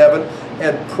God of heaven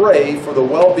and pray for the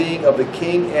well-being of the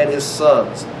king and his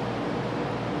sons.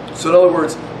 So in other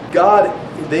words,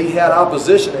 they had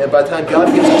opposition, and by the time God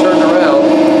gets it turned around,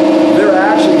 they're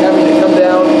actually having to come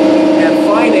down and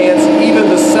finance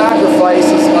even the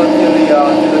sacrifices in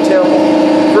the temple.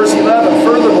 Verse 11,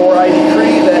 furthermore, I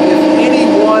decree that if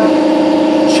anyone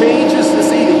changes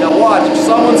this edict, now watch, if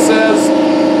someone says,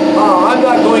 I'm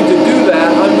not going to do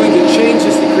that, I'm going to change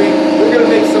this decree, we're going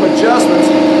to make some adjustments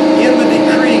in the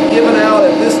decree given out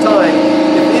at this time.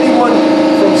 If anyone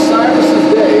from Cyrus's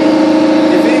day,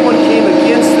 if anyone came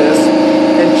against this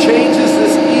and changes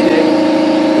this edict,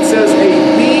 it says a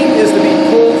beam is to be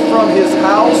pulled from his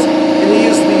house, and he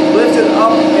is to be lifted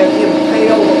up and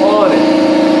impaled on it.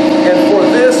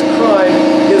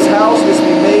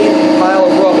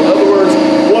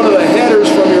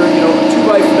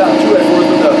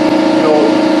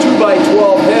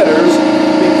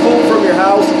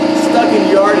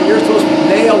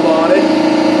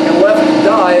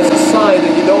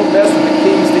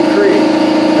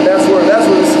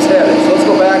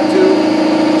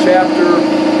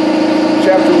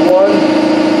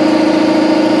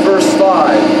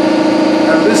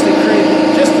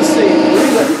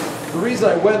 reason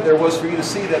I went there was for you to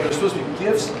see that there's supposed to be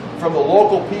gifts from the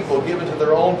local people given to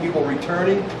their own people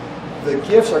returning. The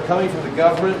gifts are coming from the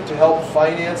government to help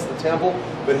finance the temple.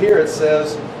 But here it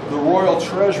says the royal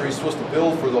treasury is supposed to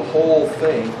build for the whole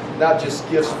thing, not just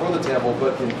gifts for the temple,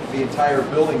 but the entire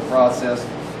building process.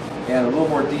 And a little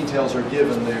more details are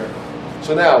given there.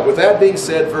 So now, with that being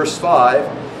said, verse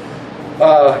 5,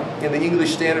 in the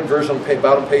English Standard Version,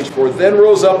 about on page 4, then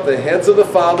rose up the heads of the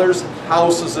fathers'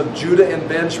 houses of Judah and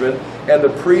Benjamin, and the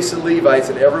priests and Levites,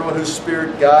 and everyone whose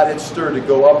spirit God had stirred to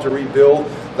go up to rebuild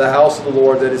the house of the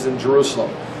Lord that is in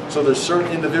Jerusalem. So there's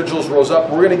certain individuals rose up.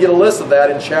 We're going to get a list of that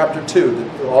in chapter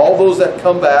 2. All those that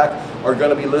come back are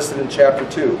going to be listed in chapter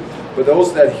 2. But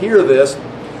those that hear this,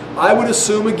 I would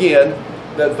assume again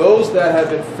that those that have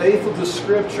been faithful to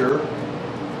Scripture,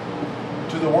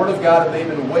 to the Word of God, and they've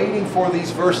been waiting for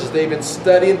these verses, they've been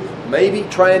studying, maybe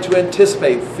trying to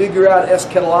anticipate, figure out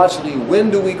eschatologically, when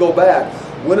do we go back?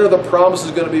 When are the promises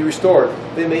going to be restored?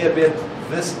 They may have been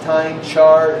this time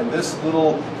chart and this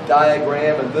little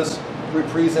diagram and this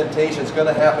representation is going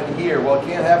to happen here. Well, it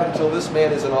can't happen until this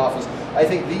man is in office. I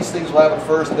think these things will happen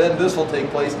first, then this will take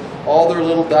place. All their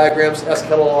little diagrams,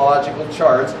 eschatological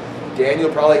charts. Daniel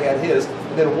probably had his.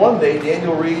 And then one day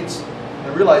Daniel reads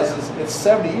and realizes it's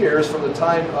 70 years from the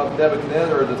time of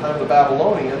Nebuchadnezzar or the time of the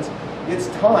Babylonians. It's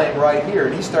time right here.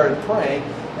 And he started praying,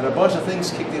 and a bunch of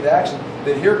things kicked into action.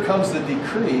 Then here comes the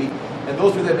decree, and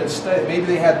those people that have been studying, maybe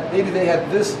they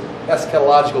had this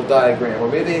eschatological diagram, or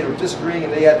maybe they were disagreeing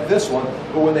and they had this one.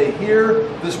 But when they hear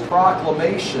this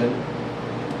proclamation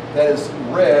that is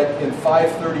read in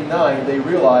 539, they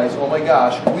realize, oh my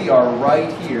gosh, we are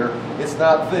right here. It's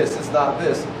not this, it's not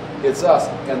this, it's us.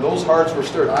 And those hearts were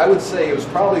stirred. I would say it was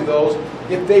probably those,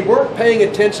 if they weren't paying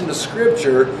attention to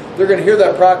Scripture, they're going to hear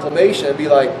that proclamation and be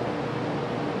like,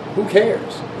 who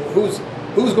cares?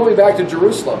 Who's going back to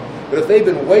Jerusalem? But if they've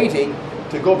been waiting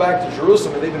to go back to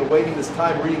Jerusalem and they've been waiting this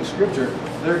time reading Scripture,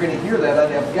 they're going to hear that.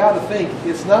 And I've got to think,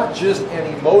 it's not just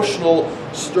an emotional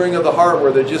stirring of the heart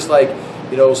where they're just like,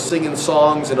 you know, singing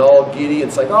songs and all giddy.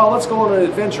 It's like, oh, let's go on an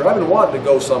adventure. I've been wanting to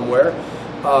go somewhere.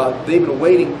 They've been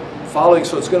waiting, following.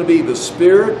 So it's going to be the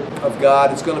Spirit of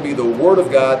God. It's going to be the Word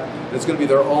of God. And it's going to be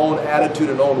their own attitude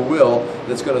and own will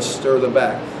that's going to stir them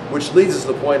back. Which leads us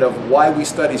to the point of why we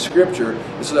study Scripture,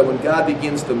 is so that when God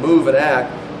begins to move and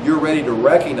act, you're ready to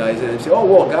recognize it and say, oh,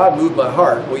 well, God moved my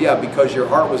heart. Well, yeah, because your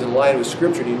heart was in line with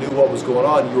Scripture and you knew what was going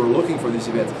on. You were looking for these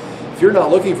events. If you're not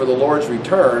looking for the Lord's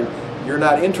return, you're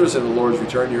not interested in the Lord's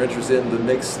return. You're interested in the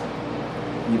next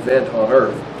event on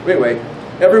earth. Anyway,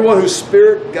 everyone whose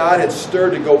spirit God had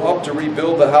stirred to go up to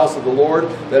rebuild the house of the Lord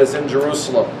that is in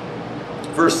Jerusalem.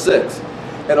 Verse 6,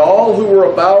 and all who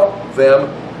were about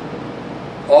them,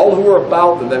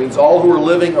 that means all who were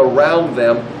living around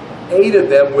them, aided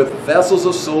them with vessels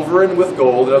of silver and with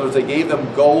gold. In other words, they gave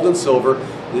them gold and silver.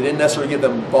 They didn't necessarily give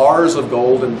them bars of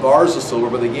gold and bars of silver,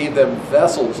 but they gave them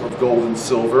vessels of gold and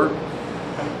silver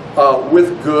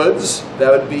with goods.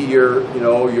 That would be your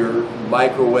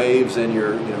microwaves and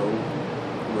your,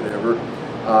 whatever,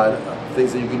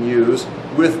 things that you can use.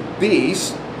 With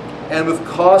beasts and with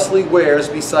costly wares,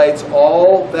 besides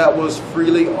all that was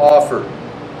freely offered.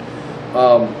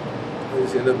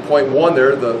 In point 1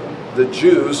 there, the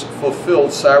Jews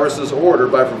fulfilled Cyrus's order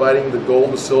by providing the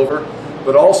gold and silver,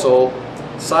 but also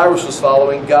Cyrus was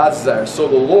following God's desire. So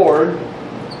the Lord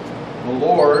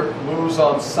moves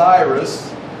on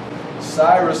Cyrus.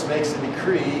 Cyrus makes a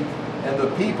decree, and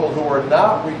the people who are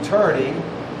not returning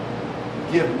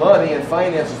give money and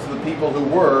finances to the people who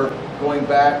were going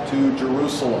back to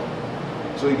Jerusalem.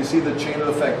 So you can see the chain of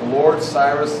effect. The Lord,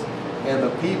 Cyrus, and the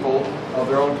people of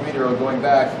their own community are going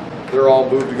back. They're all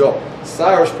moved to go.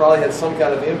 Cyrus probably had some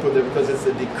kind of input there because it's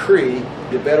a decree.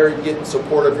 You better get in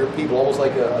support of your people, almost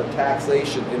like a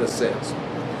taxation in a sense.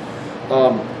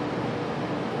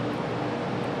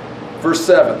 Verse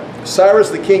 7. Cyrus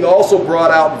the king also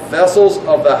brought out vessels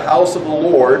of the house of the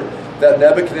Lord that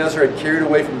Nebuchadnezzar had carried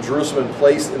away from Jerusalem and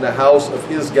placed in the house of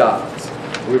his gods.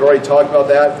 We've already talked about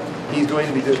that. He's going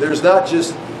to be. There's not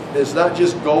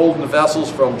just golden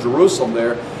vessels from Jerusalem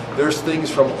there. There's things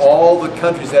from all the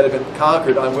countries that have been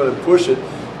conquered. I'm going to push it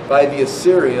by the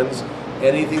Assyrians and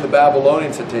anything the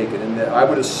Babylonians had taken. And I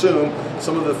would assume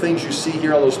some of the things you see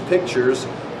here on those pictures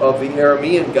of the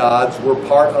Aramean gods were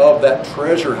part of that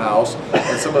treasure house.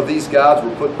 And some of these gods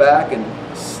were put back and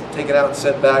taken out and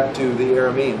sent back to the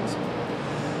Arameans.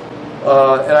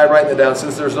 And I write that down.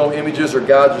 Since there's no images or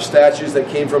gods or statues that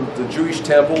came from the Jewish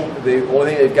temple, the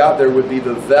only thing they've got there would be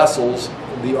the vessels,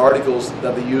 the articles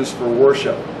that they use for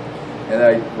worship. And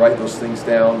I write those things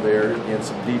down there, again,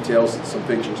 some details, some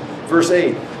pictures. Verse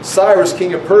 8, Cyrus,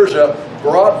 king of Persia,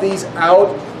 brought these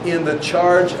out in the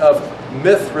charge of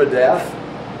Mithridath.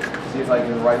 See if I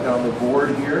can write down the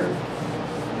board here.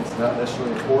 It's not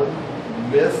necessarily important.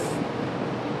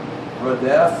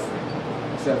 Mithridath,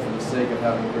 except for the sake of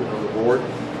having it written on the board.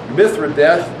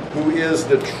 Mithridath, who is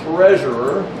the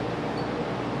treasurer.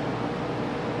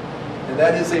 And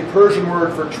that is a Persian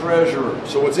word for treasurer.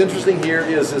 So what's interesting here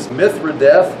is this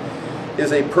Mithridath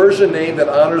is a Persian name that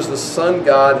honors the sun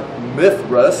god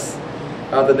Mithras.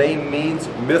 The name means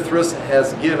Mithras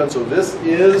has given. So this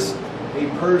is a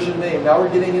Persian name. Now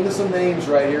we're getting into some names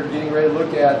right here. Getting ready to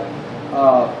look at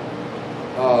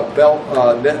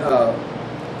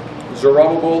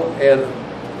Zerubbabel and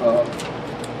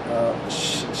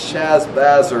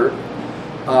Shazbazar.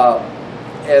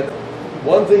 And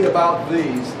one thing about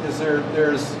these is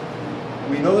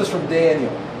we know this from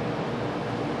Daniel.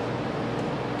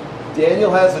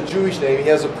 Daniel has a Jewish name, he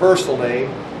has a personal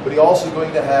name, but he also is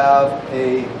going to have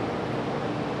a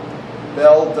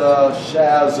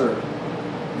Belteshazzar.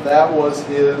 That was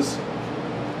his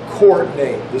court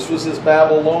name. This was his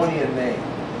Babylonian name.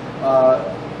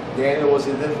 Daniel was,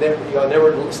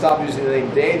 never stopped using the name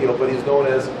Daniel, but he's known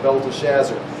as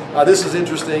Belteshazzar. This is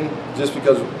interesting just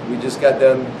because we just got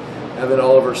done having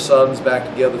all of our sons back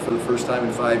together for the first time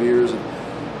in 5 years. And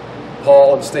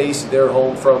Paul and Stacy, they're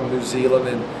home from New Zealand,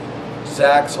 and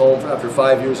Zach's home after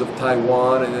 5 years of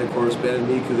Taiwan, and then of course Ben and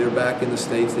Miku, they're back in the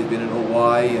States. They've been in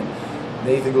Hawaii, and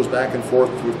Nathan goes back and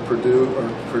forth with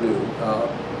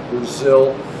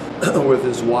Brazil with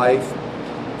his wife,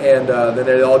 and then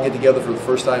they all get together for the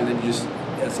first time. And then you just,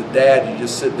 as a dad, you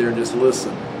just sit there and just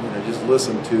listen, just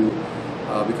listen to,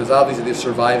 because obviously they're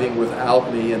surviving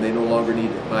without me, and they no longer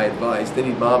need my advice. They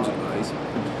need mom's advice.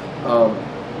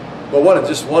 But one of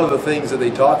the things that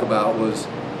they talk about was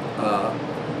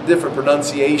different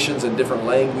pronunciations and different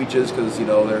languages, because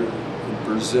they're in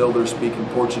Brazil, they're speaking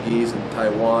Portuguese, and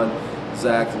Taiwan,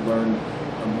 Zach learned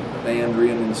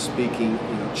Mandarin and speaking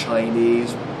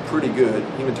Chinese pretty good.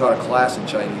 He even taught a class in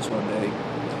Chinese one day.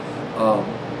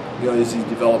 As he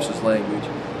develops his language,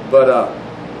 but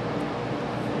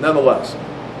nonetheless,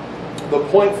 the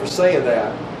point for saying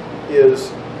that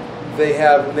is they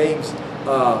have names.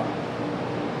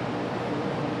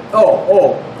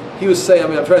 He was saying,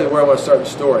 I'm trying to think where I want to start the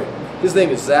story. His name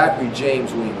is Zachary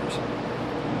James Weimers.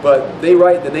 But they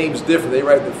write the names different. They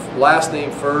write the last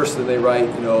name first, and they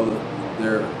write,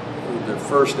 their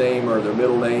first name or their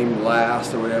middle name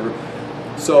last or whatever.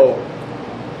 So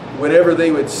whenever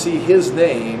they would see his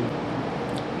name,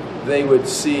 they would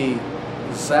see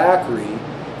Zachary,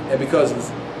 and because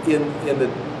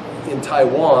in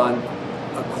Taiwan,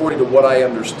 according to what I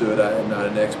understood, I am not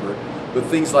an expert, but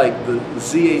things like the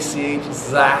Z-A-C-H,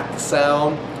 Zach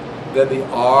sound, then the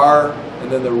R,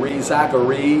 and then the re,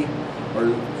 Zachary,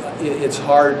 it's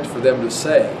hard for them to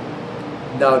say.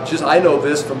 Now, I know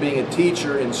this from being a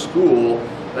teacher in school,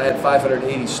 and I had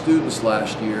 580 students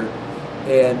last year,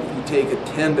 and you take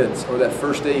attendance, or that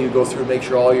first day you go through and make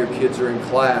sure all your kids are in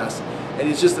class, and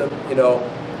it's just,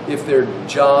 if they're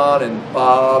John and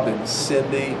Bob and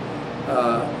Cindy,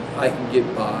 I can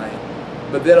get by.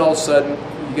 But then all of a sudden,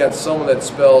 you got someone that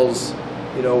spells,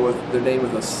 with their name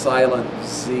with a silent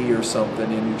Z or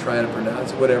something, and you're trying to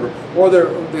pronounce it, whatever, or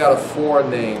they got a foreign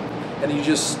name, and you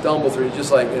just stumble through. You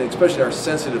just and especially in our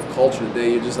sensitive culture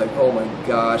today, you're just like, oh my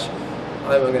gosh,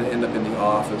 I'm going to end up in the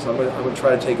office. I'm going to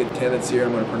try to take attendance here.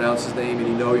 I'm going to pronounce his name, and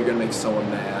you're going to make someone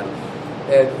mad.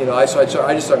 And I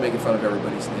just start making fun of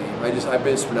everybody's name. I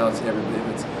mispronounce everybody. If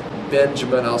it's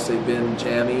Benjamin, I'll say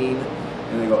Benjamin,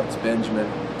 and they go, it's Benjamin.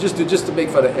 Just to make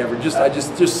fun of I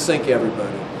just sink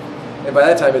everybody. And by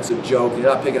that time, it's a joke. You're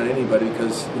not picking on anybody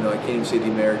because I can't even say the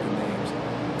American names.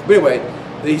 But anyway,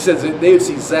 he says that they would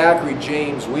see Zachary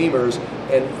James Weimers,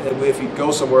 and if you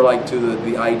go somewhere like to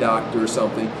the eye doctor or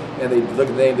something, and they look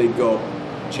at the name, they'd go,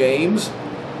 James?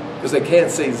 Because they can't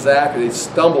say Zachary. They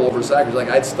stumble over Zachary. Like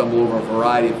I'd stumble over a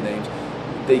variety of names.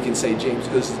 They can say James,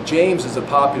 because James is a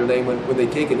popular name. When they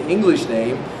take an English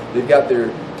name, they've got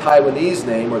their Taiwanese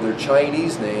name or their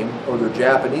Chinese name or their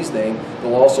Japanese name.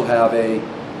 They'll also have a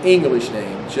English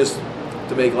name, just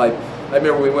to make life. I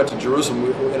remember we went to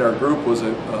Jerusalem, in our group was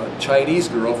a Chinese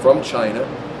girl from China.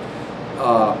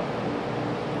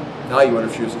 Now you wonder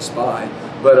if she was a spy,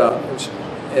 but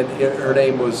and her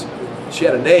name was, she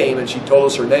had a name, and she told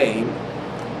us her name,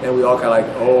 and we all kind of like,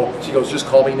 oh, she goes, just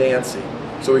call me Nancy.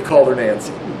 So we called her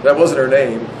Nancy. That wasn't her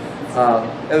name.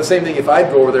 And the same thing, if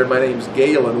I'd go over there, my name's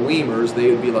Galen Weimers,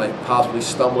 they would be like possibly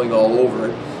stumbling all over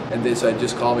it, and they said,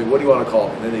 just call me, what do you want to call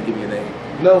me? And then they give you a name.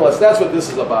 Nonetheless, that's what this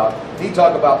is about. He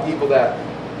talked about people that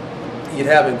you'd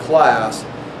have in class,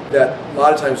 that a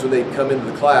lot of times when they come into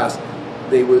the class,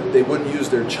 they wouldn't use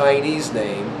their Chinese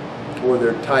name, or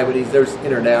they're Taiwanese. There's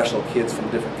international kids from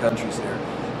different countries there.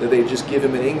 That they just give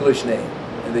him an English name.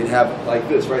 And they'd have like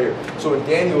this right here. So when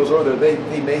Daniel was over there,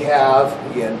 they may have,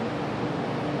 again,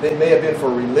 they may have been for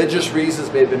religious reasons,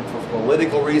 may have been for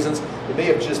political reasons, it may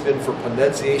have just been for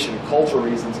pronunciation and cultural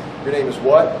reasons. Your name is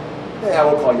what? Yeah,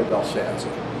 we'll call you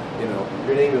Belshazzar. You know,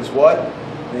 your name is what?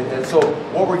 And so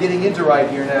what we're getting into right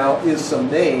here now is some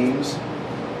names,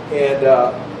 and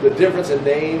the difference in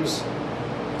names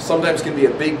sometimes can be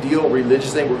a big deal.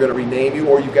 Religious name, we're going to rename you,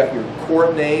 or you've got your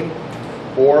court name,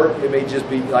 or it may just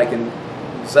be like in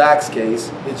Zach's case,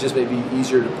 it just may be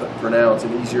easier to pronounce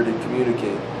and easier to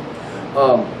communicate.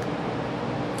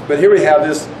 But here we have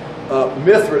this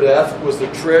Mithridath was the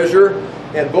treasure,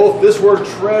 and both this word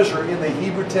treasure in the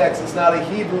Hebrew text is not a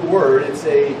Hebrew word, it's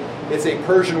a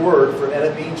Persian word, and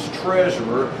it means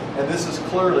treasurer, and this is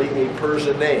clearly a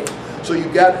Persian name. So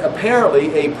you've got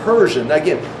apparently a Persian. Now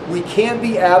again, we can't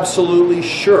be absolutely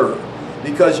sure,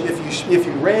 because if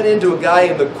you ran into a guy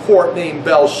in the court named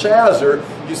Belshazzar,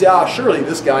 you say, surely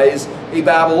this guy is a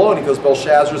Babylonian, because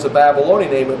Belshazzar is a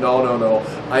Babylonian name. But no,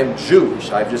 I'm Jewish.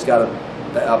 I've just got a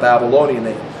Babylonian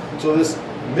name. So this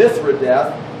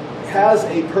Mithridath has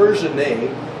a Persian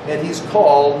name, and he's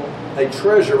called a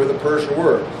treasure with a Persian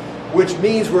word, which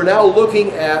means we're now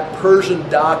looking at Persian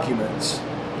documents,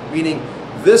 meaning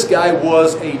this guy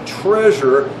was a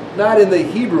treasurer, not in the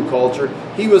Hebrew culture,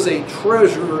 he was a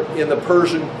treasurer in the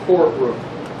Persian courtroom.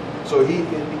 So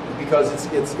because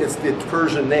it's the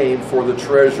Persian name for the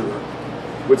treasurer,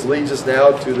 which leads us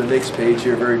now to the next page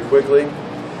here very quickly.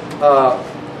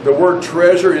 The word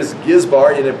treasure is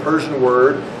gizbar in a Persian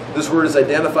word. This word is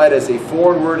identified as a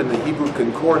foreign word in the Hebrew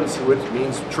concordance, which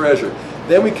means treasure.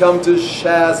 Then we come to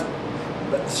Shazbazar.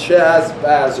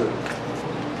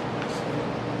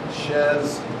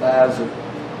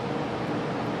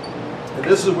 And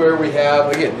this is where we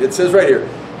have, again, it says right here,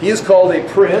 he is called a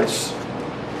prince,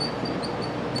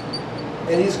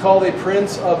 and he's called a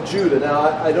prince of Judah. Now,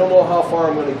 I don't know how far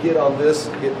I'm going to get on this,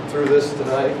 get through this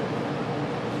tonight.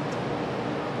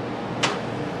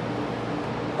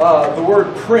 The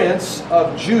word prince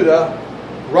of Judah,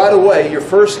 right away, your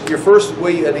first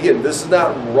way, and again, this is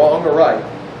not wrong or right,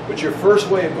 but your first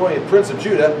way of going, prince of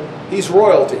Judah, he's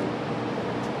royalty.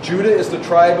 Judah is the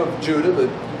tribe of Judah, the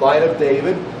line of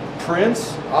David.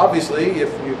 Prince, obviously,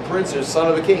 if you prince is son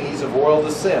of a king, he's of royal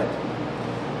descent.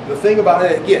 The thing about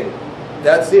it, again,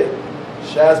 that's it.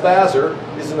 Shazbazar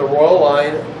is in the royal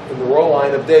line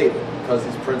of David, because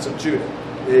he's prince of Judah.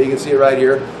 You can see it right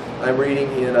here. I'm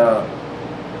reading in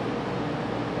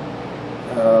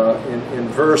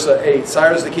verse 8.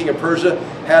 Cyrus the king of Persia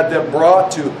had them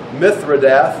brought to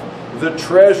Mithridath, the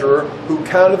treasurer, who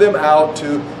counted them out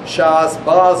to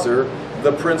Shazbazar,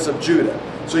 the prince of Judah.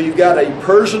 So you've got a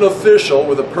Persian official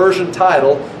with a Persian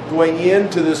title going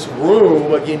into this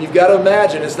room. Again, you've got to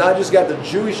imagine, it's not just got the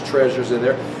Jewish treasures in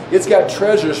there. It's got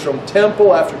treasures from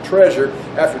temple after treasure,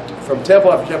 from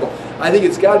temple after temple. I think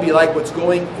it's got to be like what's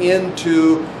going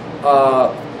into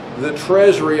the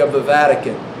treasury of the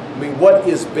Vatican. I mean, what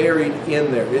is buried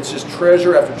in there? It's just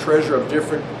treasure after treasure of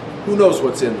different, who knows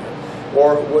what's in there.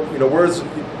 Or, where's,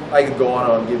 I could go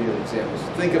on and give you examples.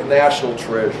 Think of national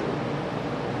treasure.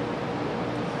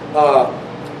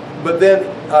 But then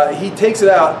he takes it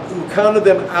out, who counted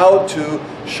them out to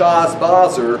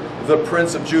Shazbazar, the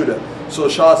prince of Judah. So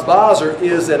Shazbazar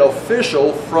is an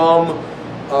official from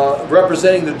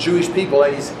representing the Jewish people,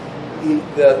 and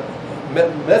the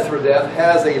Mithridath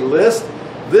has a list.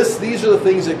 These are the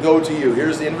things that go to you.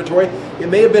 Here's the inventory. It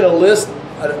may have been a list,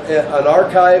 an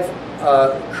archive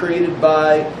created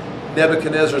by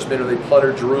Nebuchadnezzar's men when they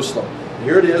plundered Jerusalem. And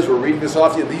here it is. We're reading this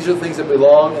off to you. These are the things that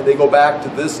belong, and they go back to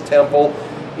this temple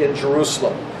in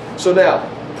Jerusalem. So now,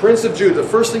 Prince of Judah. The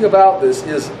first thing about this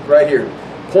is right here.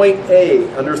 Point A,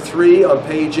 under 3 on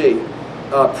page 8.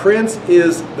 Prince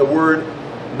is the word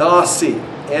Nasi,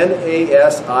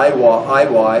 N-A-S-I-Y.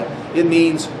 It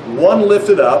means one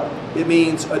lifted up. It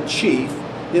means a chief.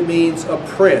 It means a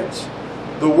prince.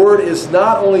 The word is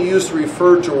not only used to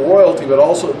refer to royalty, but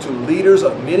also to leaders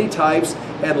of many types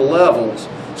and levels.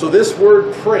 So this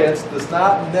word prince does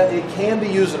not, it can be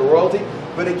used in royalty,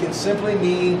 but it can simply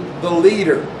mean the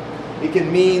leader. It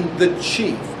can mean the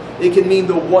chief. It can mean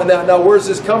the one. Now where does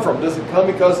this come from? Does it come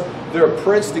because they're a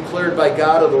prince declared by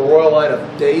God of the royal line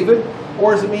of David?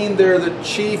 Or does it mean they're the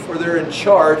chief or they're in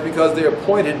charge because they're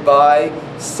appointed by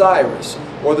Cyrus?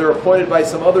 Or they're appointed by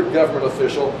some other government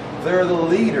official? They're the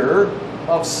leader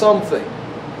of something.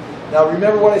 Now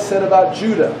remember what I said about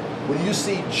Judah. When you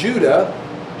see Judah,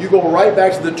 you go right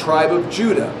back to the tribe of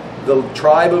Judah, the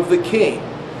tribe of the king.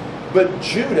 But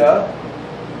Judah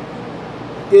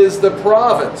is the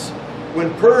province.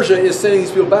 when Persia is sending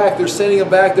these people back, they're sending them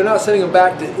back. They're not sending them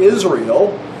back to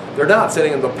Israel. They're not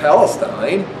sending them to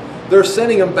Palestine. They're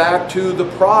sending them back to the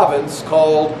province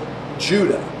called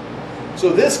Judah.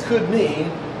 So this could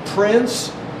mean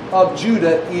Prince of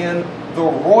Judah in the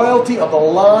royalty of the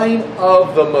line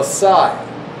of the Messiah.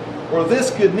 Or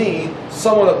this could mean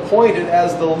someone appointed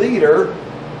as the leader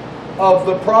of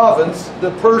the province,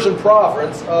 the Persian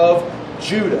province of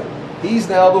Judah. He's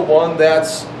now the one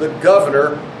that's the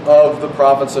governor of the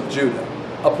province of Judah.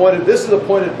 Appointed. This is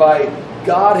appointed by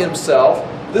God himself.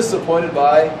 This is appointed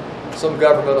by some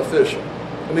government official.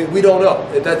 I mean, we don't know.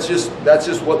 That's just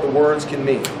what the words can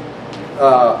mean.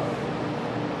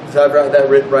 So I've got that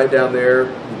written right down there,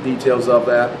 the details of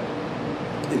that.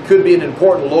 It could be an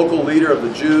important local leader of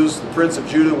the Jews. The Prince of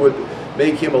Judah would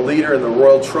make him a leader in the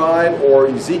royal tribe. Or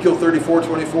Ezekiel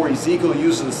 34:24, Ezekiel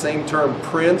uses the same term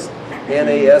prince,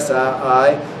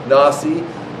 N-A-S-I, Nasi,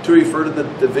 to refer to the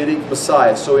Davidic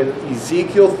Messiah. So in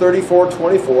Ezekiel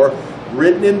 34:24,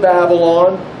 written in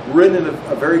Babylon, written in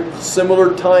a very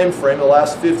similar time frame, the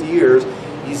last 50 years,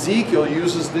 Ezekiel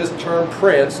uses this term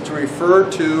prince to refer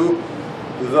to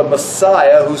the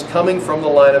Messiah who's coming from the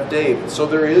line of David. So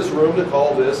there is room to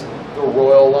call this the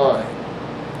royal line.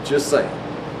 Just saying.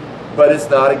 But it's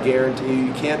not a guarantee.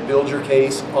 You can't build your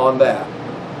case on that.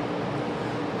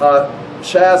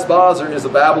 Shazbazzar is a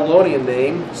Babylonian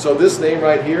name. So this name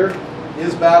right here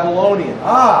is Babylonian.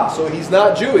 So he's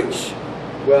not Jewish.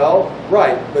 Well,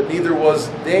 right, but neither was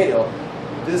Daniel.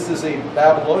 This is a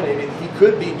Babylonian. He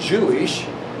could be Jewish,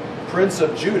 Prince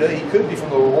of Judah. He could be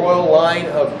from the royal line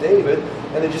of David,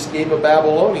 and they just gave him a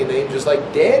Babylonian name, just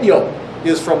like Daniel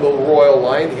is from the royal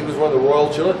line. He was one of the royal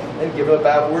children, and given a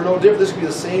Babylon. We're no different. This could be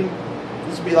the same.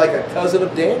 This would be like a cousin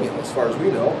of Daniel, as far as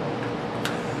we know.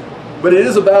 But it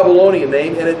is a Babylonian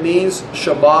name, and it means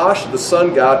Shamash, the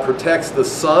sun god, protects the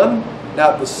son,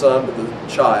 not the son, but the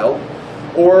child.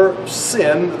 Or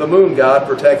Sin, the moon god,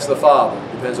 protects the father.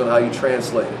 Depends on how you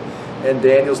translate it. And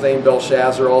Daniel's name,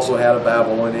 Belshazzar, also had a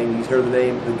Babylonian name. You hear the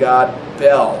name, the god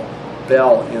Bel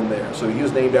in there. So he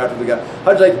was named after the god.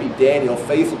 How'd you like to be Daniel,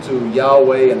 faithful to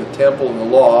Yahweh and the temple and the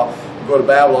law? You go to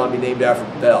Babylon and be named after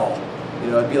Bel. You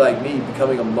know, it'd be like me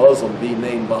becoming a Muslim, being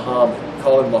named Muhammad,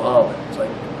 calling Muhammad. It's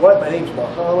like, what? My name's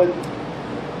Muhammad?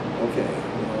 Okay.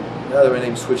 You know, now that my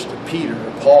name's switched to Peter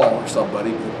or Paul or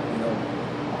somebody, but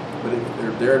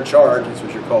they're in charge, that's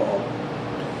what you're called.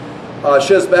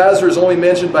 Shezbazzar is only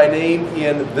mentioned by name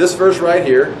in this verse right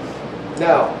here.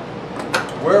 Now,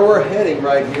 where we're heading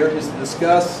right here is to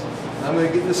discuss, I'm going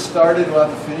to get this started, we'll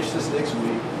have to finish this next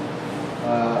week,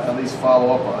 at least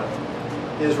follow up on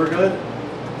it, is we're going to,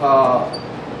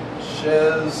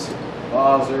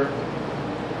 Shezbazzar,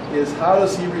 is how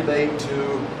does he relate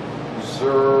to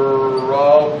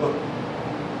Zerubbabel?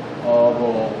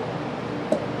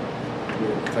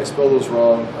 If I spell those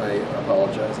wrong, I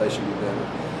apologize. I should be better.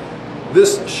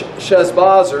 This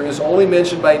Shezbazzar is only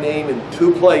mentioned by name in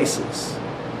two places.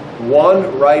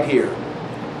 One right here,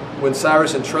 when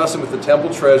Cyrus entrusts him with the temple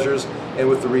treasures and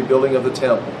with the rebuilding of the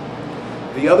temple.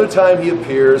 The other time he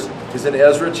appears is in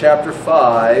Ezra chapter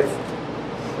 5.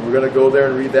 And we're going to go there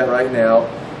and read that right now.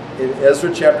 In Ezra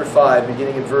chapter 5,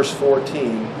 beginning in verse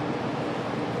 14,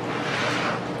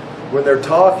 when they're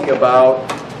talking about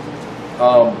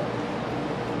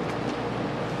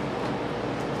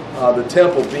the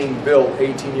temple being built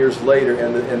 18 years later,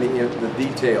 and the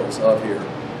details of here.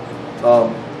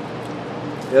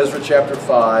 Ezra chapter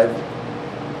 5,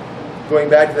 going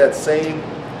back to that same,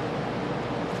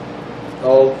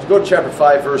 go to chapter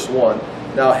 5 verse 1.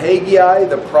 Now Haggai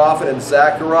the prophet and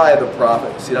Zechariah the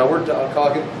prophet. See, now we're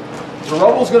talking,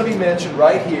 Zerubbabel's going to be mentioned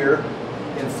right here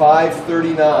in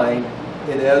 539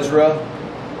 in Ezra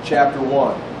chapter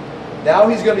 1. Now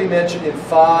he's going to be mentioned in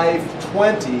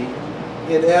 520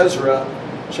 in Ezra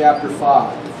chapter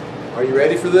 5. Are you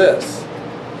ready for this?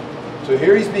 So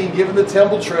here he's being given the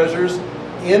temple treasures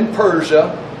in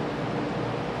Persia,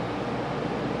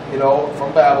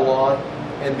 from Babylon,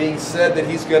 and being said that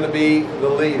he's going to be the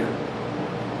leader.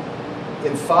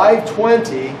 In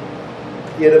 520,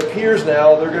 it appears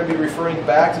now they're going to be referring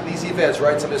back to these events,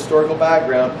 right? Some historical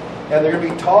background, and they're going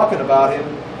to be talking about him.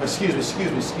 Excuse me.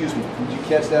 Did you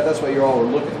catch that? That's why you all were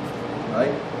looking,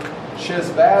 right?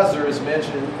 Shezbazzar is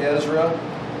mentioned in Ezra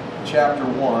chapter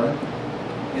 1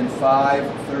 in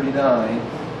 539,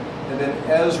 and then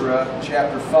Ezra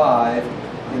chapter 5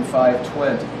 in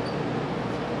 520.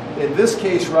 In this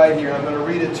case right here, I'm going to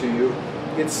read it to you.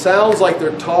 It sounds like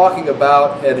they're talking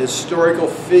about an historical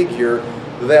figure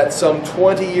that some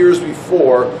 20 years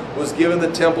before was given the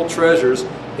temple treasures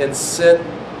and sent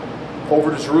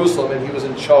over to Jerusalem, and he was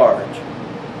in charge.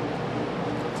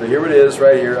 So here it is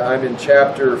right here. I'm in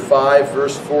chapter 5,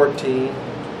 verse 14.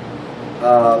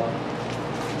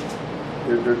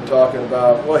 They're talking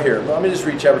about, well, here, let me just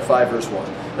read chapter 5, verse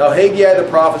 1. Now Haggai the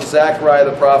prophet, Zechariah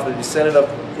the prophet, a descendant of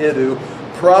Iddu,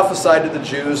 prophesied to the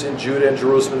Jews in Judah and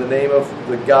Jerusalem in the name of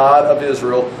the God of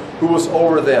Israel, who was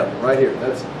over them. Right here.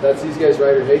 That's these guys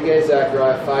right here. Haggai,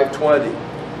 Zechariah,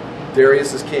 5:20.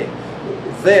 Darius is king.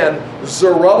 Then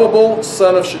Zerubbabel,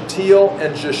 son of Shealtiel,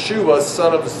 and Jeshua,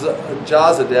 son of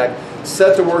Jozadak,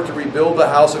 set to work to rebuild the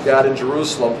house of God in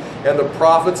Jerusalem, and the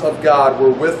prophets of God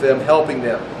were with them, helping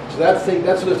them. So that's what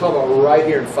they're talking about right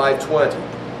here in 5:20.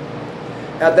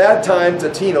 At that time,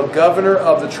 Tatino, governor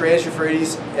of the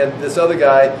Trans-Euphrates, and this other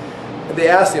guy, they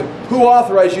asked him, who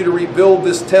authorized you to rebuild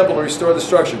this temple and restore the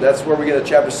structure? That's where we get to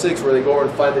chapter 6, where they go over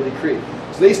and find the decree.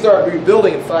 So they start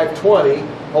rebuilding in 5:20.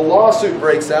 A lawsuit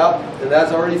breaks out, and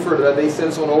that's already further. That they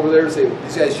send someone over there to say,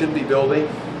 these guys shouldn't be building.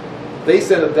 They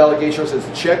send a delegation that says,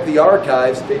 check the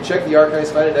archives. They check the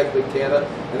archives, find an Ecbatana,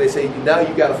 and they say, now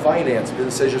you've got to finance it,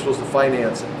 because it says you're supposed to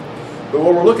finance it. But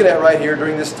what we're looking at right here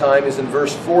during this time is in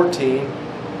verse 14.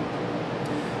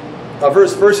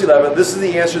 Verse 11, this is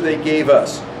the answer they gave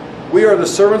us. We are the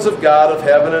servants of God of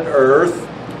heaven and earth.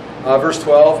 Verse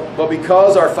 12, but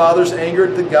because our fathers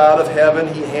angered the God of heaven,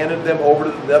 he handed them over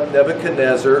to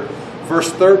Nebuchadnezzar. Verse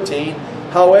 13,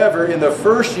 however, in the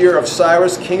first year of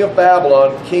Cyrus, king of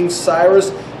Babylon, King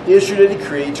Cyrus issued a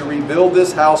decree to rebuild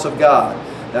this house of God.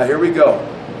 Now here we go.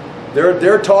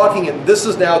 They're talking, and this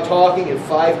is now talking in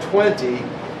 520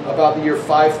 about the year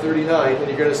 539, and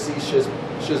you're going to see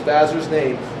Sheshbazzar's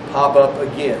name pop up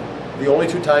again. The only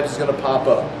two times it's going to pop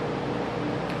up.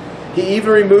 He even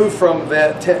removed from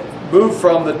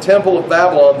the temple of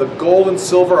Babylon the gold and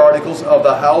silver articles of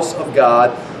the house of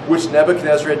God, which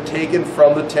Nebuchadnezzar had taken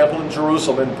from the temple in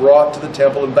Jerusalem and brought to the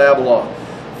temple in Babylon.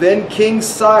 Then King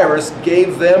Cyrus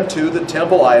gave them to the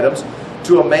temple items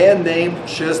to a man named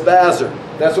Sheshbazzar.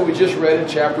 That's what we just read in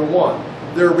chapter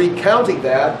 1. They're recounting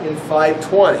that in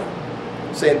 520,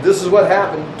 saying this is what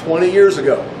happened 20 years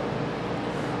ago.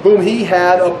 Whom he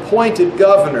had appointed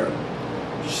governor.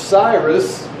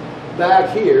 Cyrus, back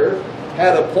here,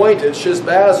 had appointed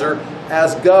Sheshbazzar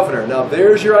as governor. Now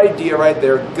there's your idea right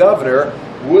there. Governor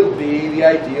would be the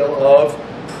ideal of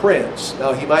prince.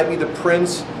 Now he might be the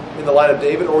prince in the line of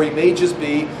David, or he may just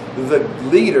be the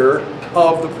leader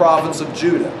of the province of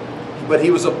Judah. But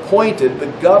he was appointed the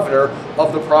governor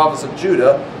of the province of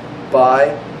Judah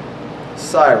by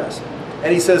Cyrus.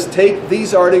 And he says, take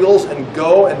these articles and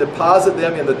go and deposit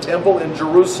them in the temple in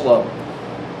Jerusalem.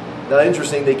 Now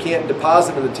interesting, they can't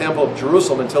deposit them in the temple of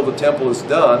Jerusalem until the temple is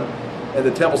done. And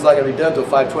the temple's not going to be done until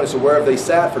 520, so where have they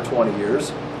sat for 20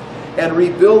 years? And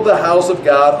rebuild the house of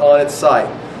God on its site.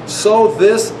 So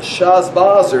this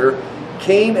Sheshbazzar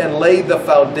came and laid the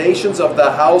foundations of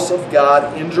the house of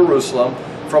God in Jerusalem.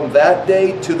 From that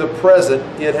day to the present,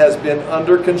 it has been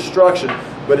under construction,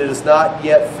 but it is not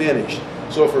yet finished.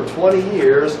 So for 20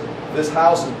 years, this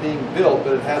house is being built,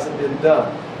 but it hasn't been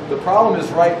done. The problem is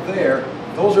right there.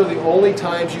 Those are the only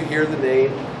times you hear the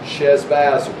name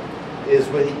Sheshbazzar, is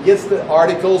when he gets the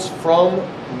articles from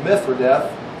Mithridath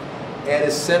and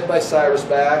is sent by Cyrus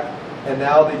back. And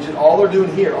now all they're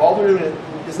doing here,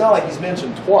 it's not like he's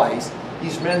mentioned twice.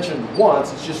 He's mentioned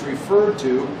once. It's just referred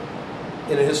to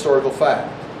in a historical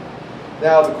fact.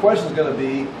 Now the question is going to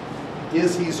be,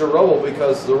 is he Zerubbabel?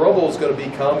 Because Zerubbabel is going to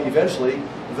become eventually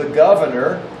the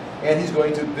governor, and he's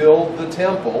going to build the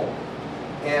temple.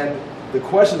 And the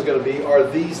question is going to be, are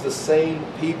these the same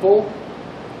people?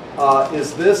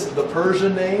 Is this the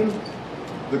Persian name,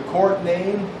 the court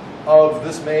name of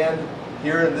this man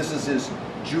here, and this is his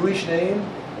Jewish name?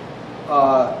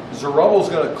 Zerubbabel is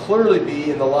going to clearly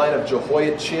be in the line of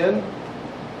Jehoiachin.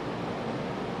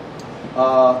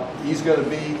 He's going to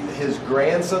be his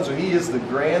grandson, so he is the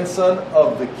grandson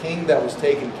of the king that was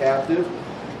taken captive.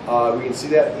 We can see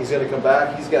that he's going to come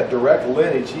back. He's got direct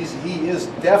lineage. He is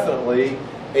definitely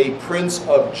a prince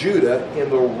of Judah in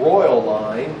the royal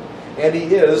line, and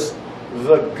he is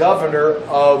the governor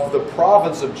of the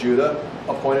province of Judah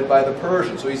appointed by the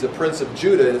Persians. So he's the prince of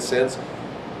Judah in a sense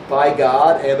by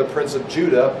God, and the prince of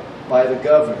Judah by the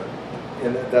governor.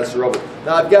 And that's Zerubbabel.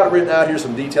 Now I've got written out here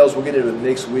some details. We'll get into it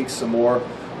next week some more.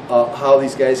 How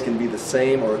these guys can be the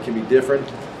same or it can be different.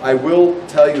 I will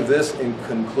tell you this in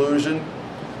conclusion.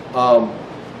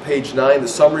 Page 9, the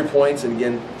summary points. And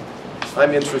again,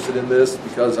 I'm interested in this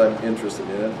because I'm interested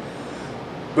in it.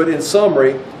 But in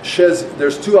summary,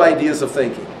 there's two ideas of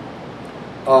thinking.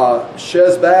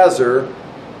 Sheshbazzar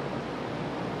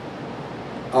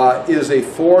is a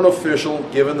foreign official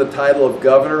given the title of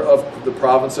governor of the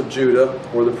province of Judah,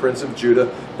 or the prince of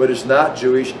Judah, but is not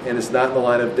Jewish and is not in the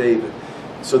line of David.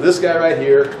 So this guy right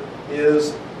here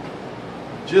is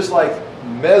just like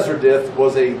Mesredith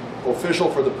was a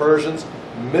official for the Persians.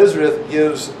 Mesredith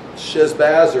gives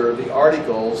Sheshbazzar the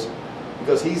articles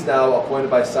because he's now appointed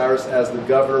by Cyrus as the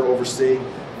governor overseeing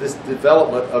this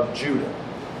development of Judah.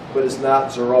 But it's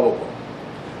not Zerubbabel.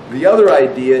 The other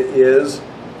idea is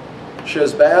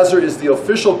Sheshbazzar is the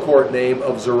official court name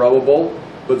of Zerubbabel,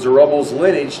 but Zerubbabel's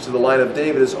lineage to the line of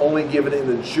David is only given in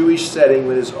the Jewish setting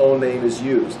when his own name is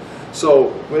used. So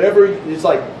whenever it's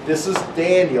like, this is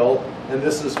Daniel and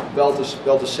this is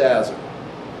Belteshazzar.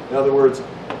 In other words,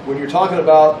 when you're talking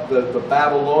about the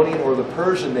Babylonian or the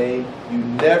Persian name, you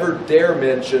never dare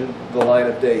mention the line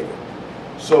of David.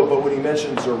 So, but when you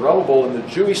mention Zerubbabel in the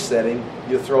Jewish setting,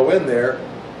 you throw in there,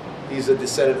 he's a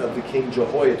descendant of the king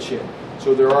Jehoiachin.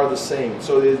 So they are the same.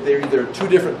 So they're either two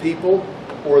different people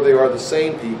or they are the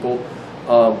same people.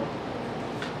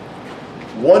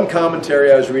 One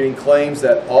commentary I was reading claims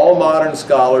that all modern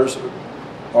scholars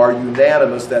are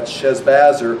unanimous that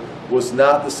Sheshbazzar was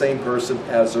not the same person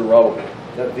as Zerubbabel,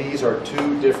 that these are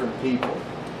two different people.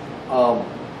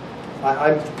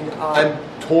 I'm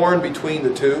torn between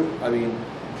the two. I mean,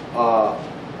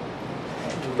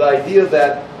 the idea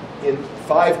that in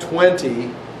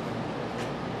 520,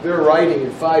 they're writing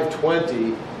in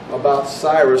 520 about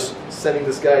Cyrus sending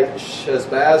this guy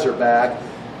Sheshbazzar back,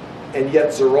 and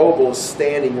yet Zerubbabel is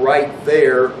standing right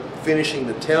there, finishing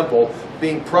the temple,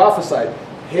 being prophesied.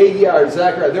 Haggai,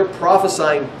 Zechariah, they're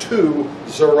prophesying to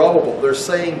Zerubbabel. They're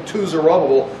saying to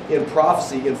Zerubbabel in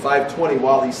prophecy in 520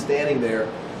 while he's standing there.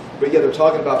 But yet they're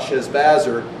talking about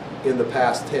Sheshbazzar in the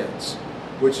past tense,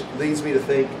 which leads me to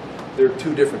think they're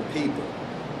two different people.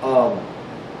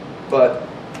 But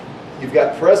you've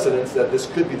got precedence that this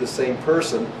could be the same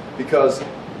person, because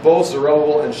both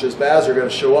Zerubbabel and Sheshbazzar are going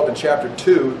to show up in chapter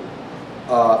 2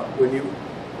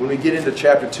 when we get into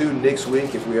chapter 2 next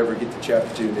week, if we ever get to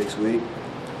chapter 2 next week.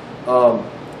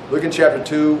 Look in chapter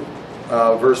 2,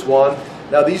 verse 1.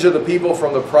 Now these are the people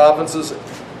from the provinces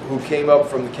who came up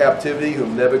from the captivity,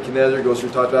 whom Nebuchadnezzar goes through,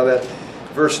 talked about that.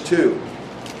 Verse 2.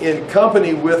 In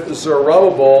company with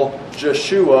Zerubbabel,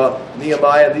 Jeshua,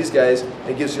 Nehemiah, and these guys,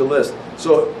 and gives you a list.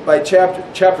 So by chapter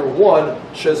 1,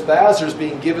 Sheshbazzar is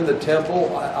being given the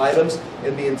temple items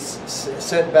and being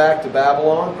sent back to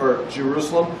Babylon, or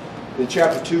Jerusalem. In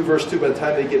chapter 2, verse 2, by the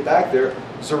time they get back there,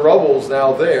 Zerubbabel's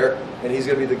now there, and he's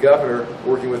going to be the governor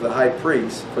working with the high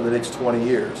priest for the next 20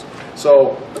 years.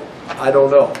 So, I don't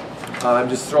know. I'm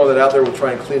just throwing that out there. We'll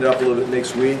try and clean it up a little bit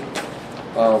next week.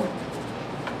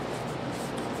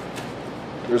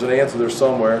 There's an answer there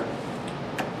somewhere.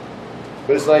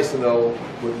 But it's nice to know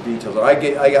what the details are.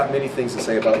 I got many things to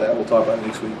say about that. We'll talk about it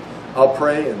next week. I'll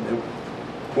pray and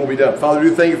we'll be done. Father, we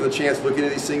do thank you for the chance to look into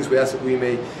these things. We ask that we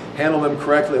may handle them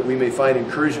correctly, that we may find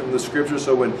encouragement from the Scriptures,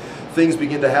 so when things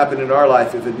begin to happen in our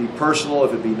life, if it be personal,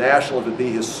 if it be national, if it be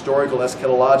historical,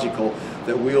 eschatological,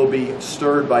 that we'll be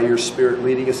stirred by your Spirit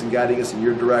leading us and guiding us in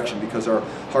your direction, because our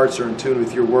hearts are in tune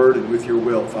with your word and with your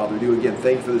will. Father, we do again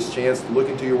thank you for this chance to look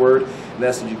into your word, and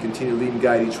ask that you continue to lead and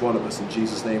guide each one of us. In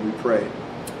Jesus' name we pray.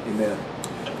 Amen.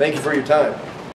 Thank you for your time.